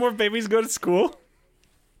Xenomorph babies go to school?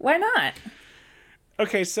 Why not?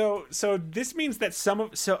 Okay, so this means that so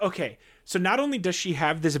not only does she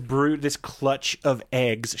have this clutch of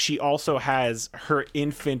eggs, she also has her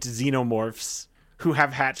infant xenomorphs who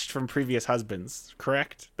have hatched from previous husbands,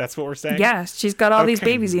 correct? That's what we're saying? Yeah, she's got all these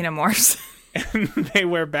Okay. baby xenomorphs. And they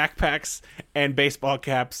wear backpacks and baseball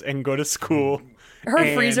caps and go to school. Her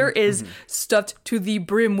And- freezer is stuffed to the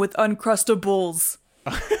brim with Uncrustables.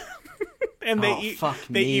 And they Oh, eat fuck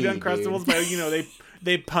they eat me, Uncrustables dude. by, you know,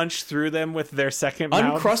 they punch through them with their second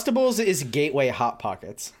mouth. Uncrustables is Gateway Hot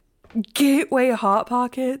Pockets. Gateway Hot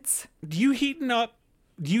Pockets. Do you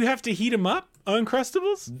have to heat them up,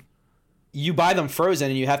 Uncrustables? You buy them frozen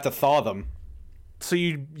and you have to thaw them. So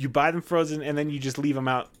you buy them frozen and then you just leave them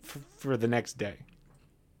out for the next day.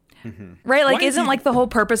 Right, like Why is isn't he- like the whole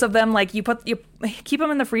purpose of them like you keep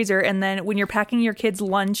them in the freezer and then when you're packing your kids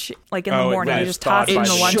lunch like in the Oh, morning right, you just thawed toss it in by the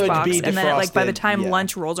the- It should lunchbox be and then like by the defrosted, time yeah.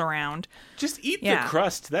 lunch rolls around Just eat Yeah. the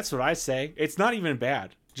crust. That's what I say. It's not even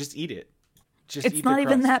bad. Just eat it. Just it's eat the not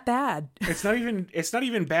even crust. that bad. It's not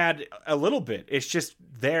even bad a little bit. It's just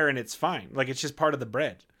there and it's fine. Like it's just part of the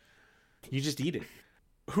bread. You just eat it.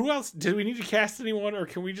 Who else? Do we need to cast anyone, or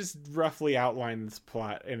can we just roughly outline this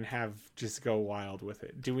plot and have just go wild with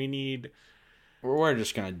it? Do we need? We're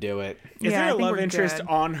just gonna do it. Is Yeah, I there a think love we're interest good.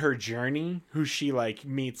 on her journey who she like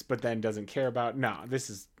meets but then doesn't care about? No, this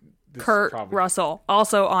is Kurt probably, Russell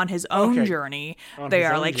also on his own Okay. journey. On They his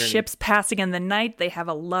are own like journey. ships passing in the night. They have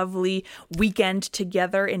a lovely weekend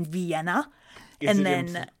together in Vienna. Is and it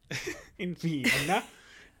then in Vienna,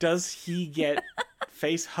 does he get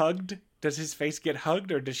face hugged? Does his face get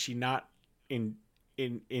hugged, or does she not in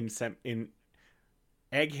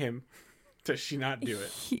egg him? Does she not do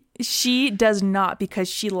it? she does not because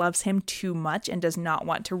she loves him too much and does not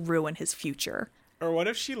want to ruin his future. Or what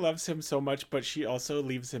if she loves him so much, but she also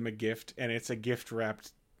leaves him a gift, and it's a gift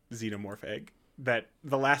wrapped xenomorph egg? That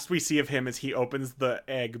the last we see of him is he opens the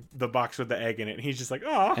box with the egg in it, and he's just like,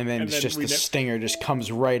 oh. And then it's just the stinger just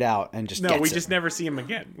comes right out and just no, gets we it. just never see him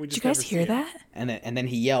again. We Did just you guys never hear see him. that? And then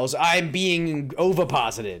he yells, "I'm being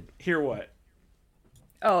oviposited." Hear what?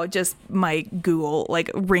 Oh, just my Google like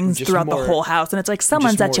rings Just throughout more- the whole house, and it's like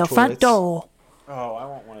someone's more at your front toilets. door. Oh, I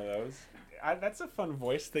want one of those. That's a fun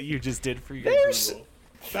voice that you just did for your There's- Google.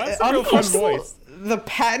 That's a real fun voice. The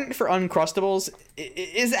patent for Uncrustables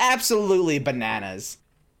is absolutely bananas.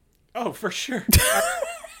 Oh, for sure.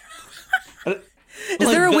 Is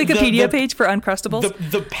there a Wikipedia page for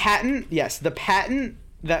Uncrustables? The patent, yes, the patent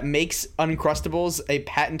that makes Uncrustables a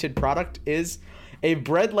patented product is A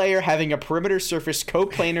bread layer having a perimeter surface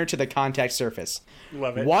coplanar to the contact surface.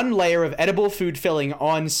 Love it. One layer of edible food filling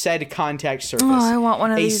on said contact surface. Oh, I want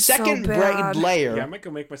one of a these so second bad. bread layer. Yeah, I might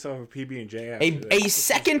go make myself a PB&J after A this.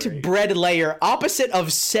 second bread layer opposite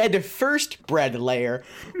of said first bread layer,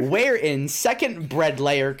 wherein second bread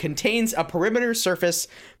layer contains a perimeter surface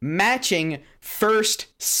matching first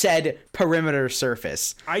said perimeter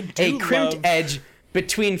surface. I do a crimped love- edge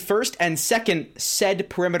between first and second said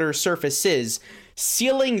perimeter surfaces,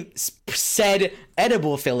 sealing said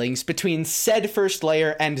edible fillings between said first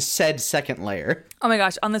layer and said second layer. Oh my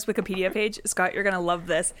gosh, on this Wikipedia page, Scott, you're going to love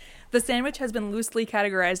this. The sandwich has been loosely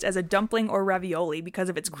categorized as a dumpling or ravioli because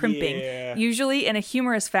of its crimping, Yeah. usually in a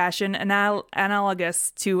humorous fashion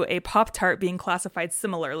analogous to a Pop-Tart being classified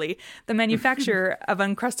similarly. The manufacturer of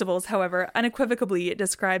Uncrustables, however, unequivocally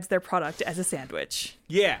describes their product as a sandwich.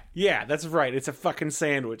 Yeah, that's right. It's a fucking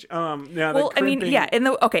sandwich. Now the Well, I mean, crimping- yeah, in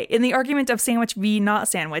the argument of sandwich v not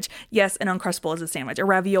sandwich, yes, an Uncrustable is a sandwich. A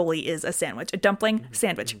ravioli is a sandwich. A dumpling,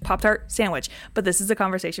 sandwich. Pop-Tart, sandwich. But this is a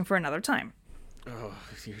conversation for another time. Oh,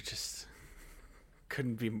 you just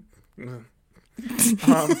couldn't be.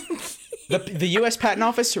 The U.S. Patent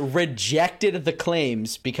Office rejected the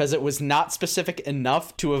claims because it was not specific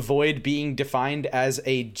enough to avoid being defined as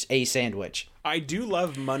a sandwich. I do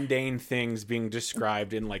love mundane things being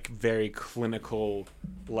described in like very clinical,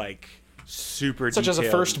 like super Such as a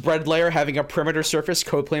detailed- first bread layer having a perimeter surface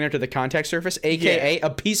coplanar to the contact surface, aka a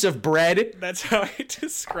piece of bread. That's how I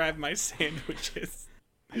describe my sandwiches.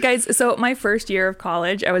 Guys, so my first year of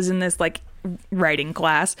college, I was in this like writing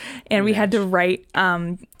class, and we had to write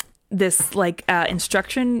this like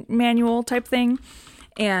instruction manual type thing.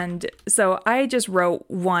 And so I just wrote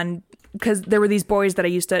one because there were these boys that I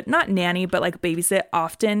used to not nanny but like babysit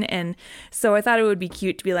often, and so I thought it would be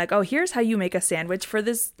cute to be like, oh, here's how you make a sandwich for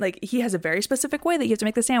this. Like, he has a very specific way that you have to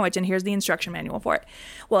make the sandwich, and here's the instruction manual for it.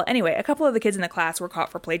 Well, anyway, a couple of the kids in the class were caught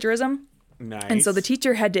for plagiarism. Nice. And so the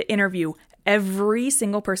teacher had to interview every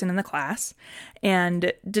single person in the class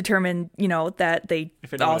and determine, that they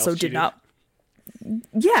If anyone also else did cheated. not.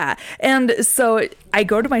 Yeah. And so I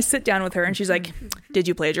go to my sit down with her and she's like, did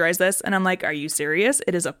you plagiarize this? And I'm like, are you serious?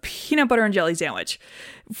 It is a peanut butter and jelly sandwich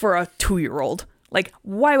for a 2-year-old. Like,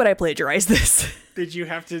 why would I plagiarize this? Did you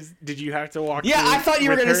have to walk? Yeah, through I thought you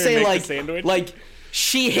were with gonna her and say make the like sandwich?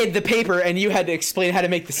 she hid the paper and you had to explain how to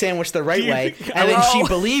make the sandwich the right you way, think- and then she Oh.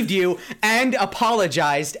 believed you and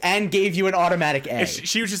apologized and gave you an automatic A.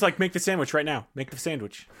 She was just like, make the sandwich right now. Make the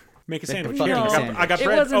sandwich. Make a sandwich. fucking Here, sandwich. I got It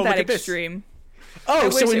bread. wasn't Oh, that look at this. extreme. Oh,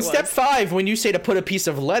 so wish in it step was. 5, when you say to put a piece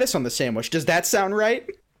of lettuce on the sandwich, does that sound right?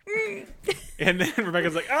 And then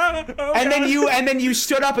Rebecca's like, oh And God. then you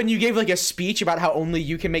stood up and you gave like a speech about how only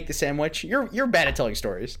you can make the sandwich. You're bad at telling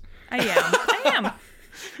stories. I am.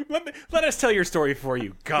 Let us tell your story for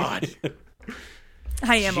you. God.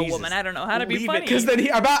 I am a Jesus. woman. I don't know how to be Leave it, funny. Because then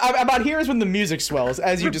about here is when the music swells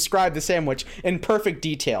as you describe the sandwich in perfect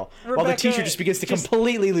detail, while the Rebecca, teacher just begins to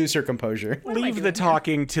completely lose her composure. am I Leave the doing here?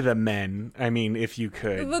 talking to the men. I mean, if you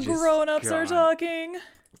could. The Just- grown-ups are God. talking.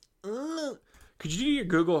 Could you do your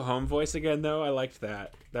Google Home voice again, though? I liked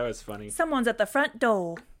that. That was funny. Someone's at the front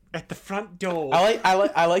door. At the front door. I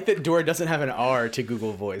like that Dora doesn't have an R to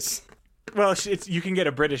Google Voice. Well, you can get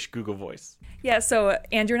a British Google voice. Yeah, so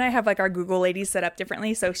Andrew and I have like our Google ladies set up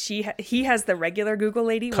differently. So he has the regular Google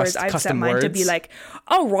lady, whereas I've set custom mine to words? be like,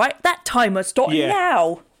 all right, that timer's starting Yeah.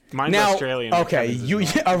 now. Mine's Now, Australian. okay, Kevin's is you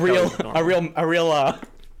not. a real Kevin's normal. a real.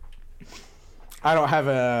 I don't have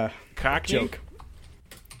a Cockney? joke.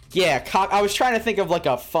 Yeah, I was trying to think of like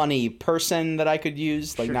a funny person that I could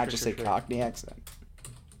use, like not just a Cockney accent.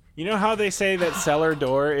 You know how they say that cellar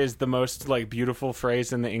door is the most like beautiful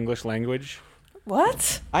phrase in the English language?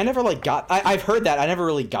 What? I never like got. I've heard that. I never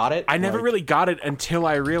really got it. I never Like, really got it until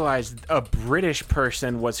I realized a British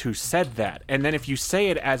person was who said that. And then if you say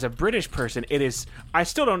it as a British person, it is, I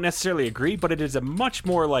still don't necessarily agree, but it is a much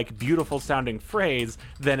more like beautiful sounding phrase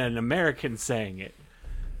than an American saying it.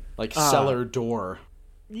 like cellar door.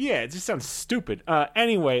 Yeah, it just sounds stupid.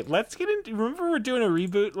 Anyway, let's get into, remember we're doing a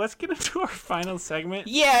reboot? Let's get into our final segment.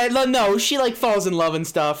 Yeah, no, she like falls in love and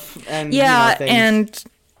stuff, and Yeah, you know, things. and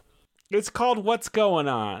It's called What's Going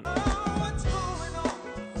On.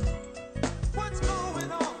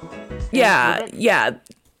 yeah.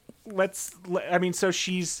 I mean, so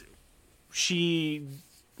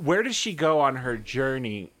where does she go on her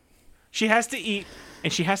journey? She has to eat,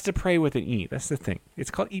 and she has to pray with an E. That's the thing.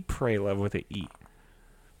 It's called Eat, Pray, Love with an E.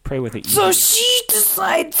 Pray with an E. So she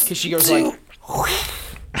decides. because she goes like,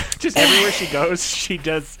 Just everywhere she goes, she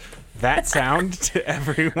does that sound to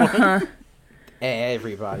everyone.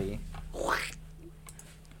 everybody.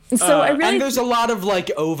 So I really And there's a lot of like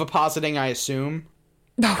ovipositing, I assume.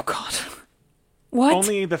 Oh God. What?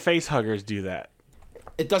 Only the face huggers do that.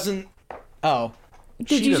 It doesn't. Oh, Did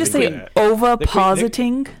She you just doesn't say do that.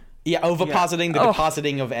 ovipositing? yeah, ovipositing, the Oh.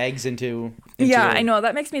 depositing of eggs into Yeah, I know.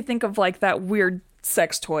 That makes me think of like that weird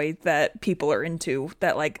sex toy that people are into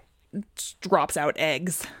that like drops out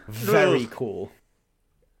eggs. Very cool.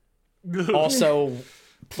 Also,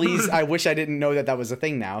 please, I wish I didn't know that was a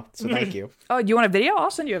thing now. So thank you. Oh, you want a video?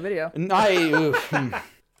 I'll send you a video.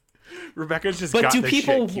 Rebecca's just But got do this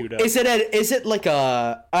people? shit queued up. Is it like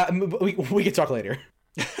a? We can talk later.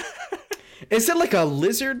 Is it like a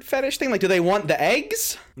lizard fetish thing? Like, do they want the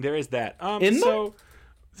eggs? There is that. In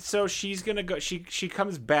So she's gonna go. She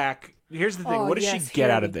comes back. Here's the thing. Oh, What does yes, she get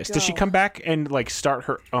here out we of this? Does she go. come back and like start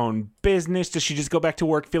her own business? Does she just go back to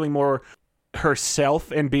work feeling more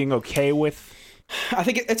herself and being okay with? I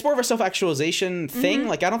think it's more of a self-actualization thing.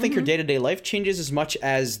 Like, I don't think her day-to-day life changes as much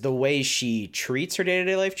as the way she treats her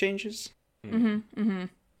day-to-day life changes.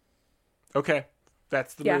 Okay,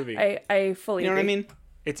 that's the Yeah, movie. I fully You know what I agree. mean?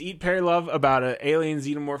 It's Eat, Pray, Love about an alien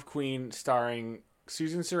xenomorph queen starring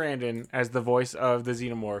Susan Sarandon as the voice of the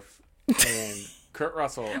xenomorph and Kurt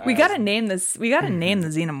Russell. We as- gotta name this. We gotta name the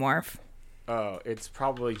xenomorph. Oh, it's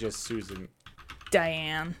probably just Susan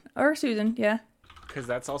Diane or Susan. Yeah, because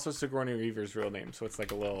that's also Sigourney Weaver's real name. So it's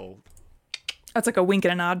like a little. that's like a wink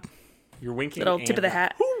and a nod. You're winking. Little and tip of the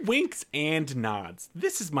hat. Who winks and nods?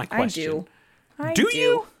 This is my question. I Do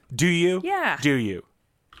you? Do you? Yeah. Do you?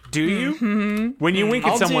 Do you? When you wink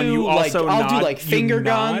at I'll someone, do you also I'll nod. do like you finger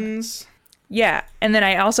nod? guns. Yeah, and then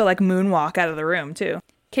I also like moonwalk out of the room too.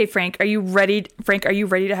 Okay, Frank, are you ready? Frank, are you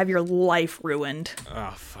ready to have your life ruined?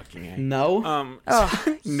 Oh fucking A. No.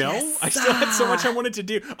 No, I still had so much I wanted to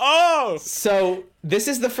do. Oh, So this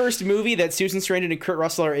is the first movie that Susan Sarandon and Kurt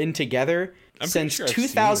Russell are in together pretty since sure I've seen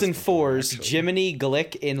this before, 2004's actually. Jiminy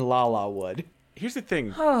Glick in La La Wood. here's the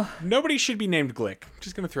thing. Nobody should be named Glick.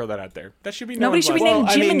 Just gonna throw that out there. That should be no Nobody one should be but- named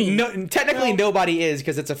I Jiminy. mean, technically nobody is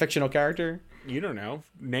because it's a fictional character. You don't know.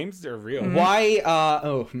 Names are real. Why?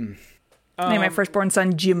 Name my firstborn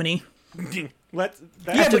son Jiminy. Let's.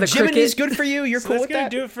 That, Yeah, After but the Jiminy's cricket. good for you. You're so cool that's with gonna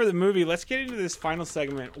that. do it for the movie. Let's get into this final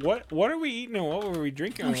segment. What are we eating and what were we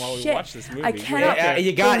drinking while we shit. watched this movie? I We cannot have to-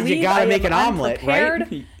 You got to believe I make am an omelet,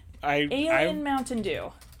 unprepared. right? Alien Mountain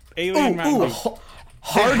Dew. Alien Mountain Dew.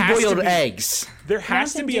 Hard-boiled be- eggs. There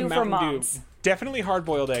has Mountain to be a Dew for Mountain Dew. moms. Definitely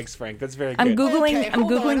hard-boiled eggs, Frank. That's very good. I'm googling. Okay, I'm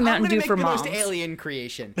hold googling on. Mountain I'm Dew gonna for make the moms. most alien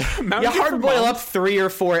creation. Mountain You Dew for hard boil moms. up 3 or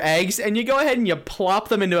 4 eggs, and you go ahead and you plop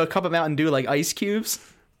them into a cup of Mountain Dew like ice cubes.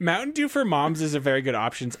 Mountain Dew for moms is a very good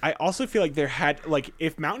option. I also feel like there had like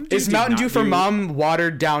if Mountain Dew Is did Mountain not Dew for do- mom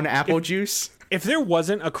watered down apple juice? If there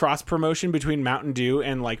wasn't a cross promotion between Mountain Dew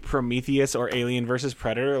and like Prometheus or Alien versus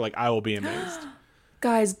Predator, like I will be amazed.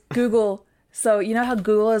 Guys, Google. So you know how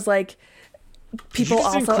Google is like. People Did you just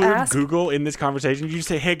also include ask. Google in this conversation. You just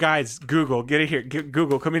say, "Hey guys, Google, get it here.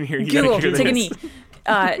 Google, come in here. You Google, gotta hear take a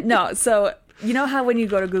this." knee. No, so you know how when you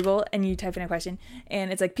go to Google and you type in a question and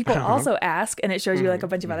it's like people also ask and it shows you like a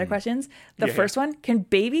bunch of other questions. The Yeah. first one, can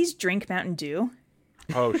babies drink Mountain Dew?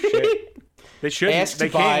 Oh shit! They should. Asked They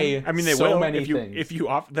by can. I mean, they so will. many If you things. if you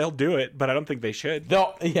off, they'll do it. But I don't think they should.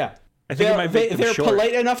 Yeah. I think it might make them They're short.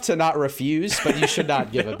 polite enough to not refuse, but you should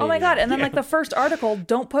not give a baby. Oh my god! And then like the first article,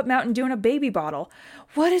 don't put Mountain Dew in a baby bottle.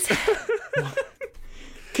 What is it?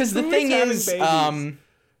 Because the Who's thing having is, babies?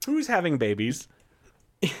 Who's having babies?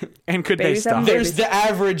 And could they Babies having stop? there's the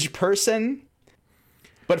average person,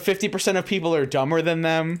 but 50% of people are dumber than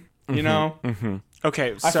them. You know,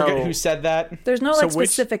 Okay, I so forget who said that. There's no So like which-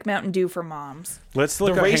 specific Mountain Dew for moms. let's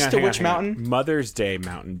look. The hang race on, to hang on, which hang on. mountain? Mother's Day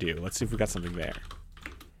Mountain Dew. Let's see if we got something there.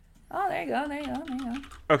 Oh, there you go. There you go. There you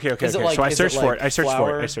go. Okay. Is it like- So I is it searched for like it. I searched for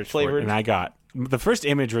flour it. I searched for it, flavored? and I got the first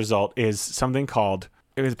image result is something called.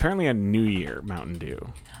 It was apparently a New Year Mountain Dew,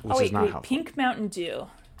 which Oh is wait, not wait. helpful. Pink Mountain Dew.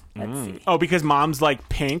 Let's see. Oh, because mom's like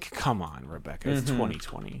pink. Come on, Rebecca. It's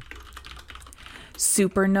 2020.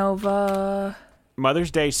 Supernova.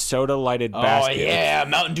 Mother's Day soda lighted Oh basket. yeah,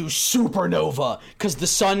 Mountain Dew Supernova. Because the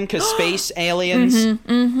sun, because space, aliens.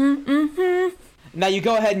 Now you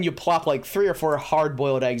go ahead and you plop like 3 or 4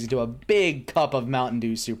 hard-boiled eggs into a big cup of Mountain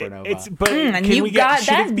Dew Supernova. It's but and can you we got get,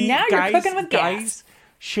 should that? it be, Now you're guys, cooking with gas. guys,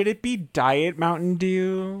 should it be Diet Mountain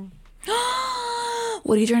Dew?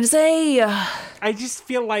 What are you trying to say? I just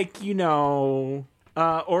feel like,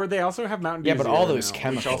 or they also have Mountain Dew. Yeah, but Zero all those now, which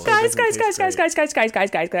chemicals. also Guys, doesn't guys, taste guys, great.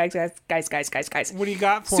 guys. What do you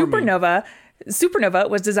got for me? Supernova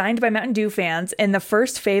was designed by Mountain Dew fans in the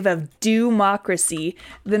first phase of Dewmocracy,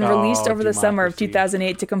 then released over the summer of Dewmocracy.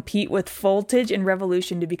 2008 to compete with Voltage and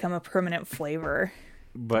Revolution to become a permanent flavor.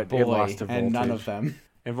 But Boy, it lost to and none voltage. of them.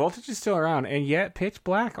 And Voltage is still around, and yet Pitch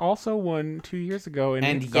Black also won 2 years ago, and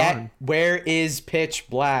it's yet, gone. where is Pitch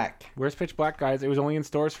Black? Where's Pitch Black, guys? It was only in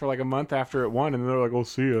stores for like a month after it won, and they're like, "Oh,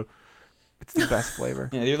 see ya." It's the best flavor.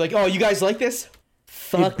 Yeah, you're like, "Oh, you guys like this?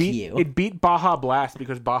 Fuck you." It beat Baja Blast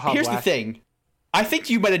because Baja Here's Blast. the thing. I think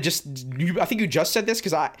you might have I think you just said this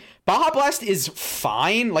because Baja Blast is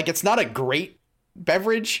fine. Like, it's not a great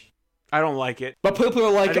beverage. I don't like it. But people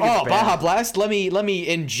are like, think it's "Oh, bad. Baja Blast, let me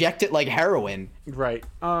inject it like heroin." Right.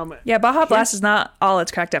 Yeah, Baja Blast is not all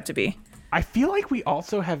it's cracked up to be. I feel like we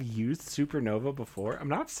also have used Supernova before. I'm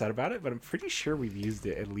not upset about it, but I'm pretty sure we've used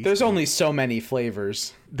it at least. There's only so many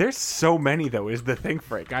flavors. There's so many, though, is the thing,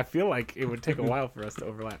 Frank. I feel like it would take a while for us to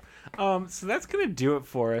overlap. So that's going to do it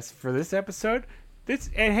for us for this episode.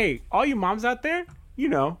 And hey, all you moms out there, you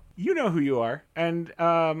know who you are. And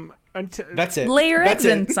until That's it. Lay your That's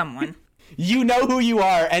eggs in it. someone. You know who you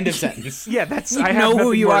are. End of sentence. Yeah, that's. You I have know who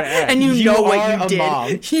nothing you more are, to add. and you You know are what you a did.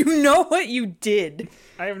 mom. You know what you did.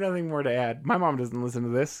 I have nothing more to add. My mom doesn't listen to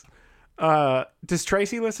this. Does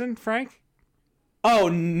Tracy listen, Frank? Oh,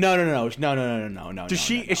 no. Does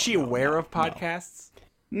she? Is she aware of podcasts?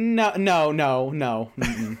 No.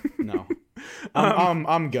 Mm-mm, no.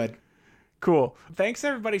 I'm good. Cool. Thanks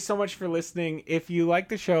everybody so much for listening. If you like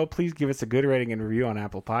the show, please give us a good rating and review on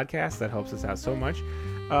Apple Podcasts. That helps us out so much.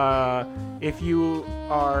 If you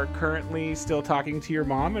are currently still talking to your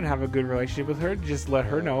mom and have a good relationship with her, just let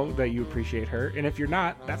her know that you appreciate her. And if you're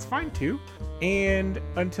not, that's fine too. And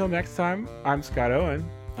until next time, I'm Scott Owen.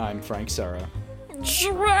 I'm Frank Sarah.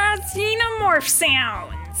 Xenomorph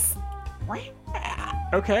sounds.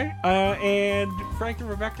 Okay. And Frank and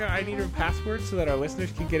Rebecca, I need a password so that our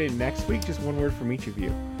listeners can get in next week. Just one word from each of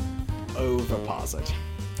you. Oviposit.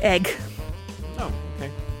 Egg. Oh, okay.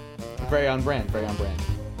 Very on brand. Very on brand.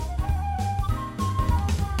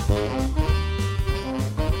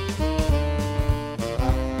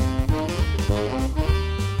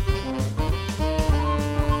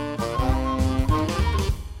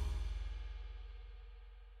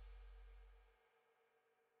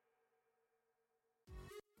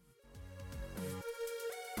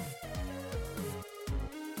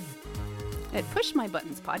 At Push My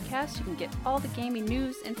Buttons podcast, you can get all the gaming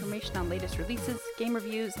news, information on latest releases, game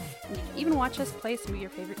reviews, and you can even watch us play some of your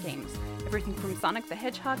favorite games. Everything from Sonic the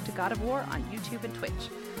Hedgehog to God of War on YouTube and Twitch.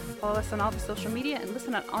 Follow us on all the social media and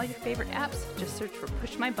listen on all your favorite apps. Just search for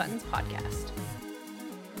Push My Buttons podcast.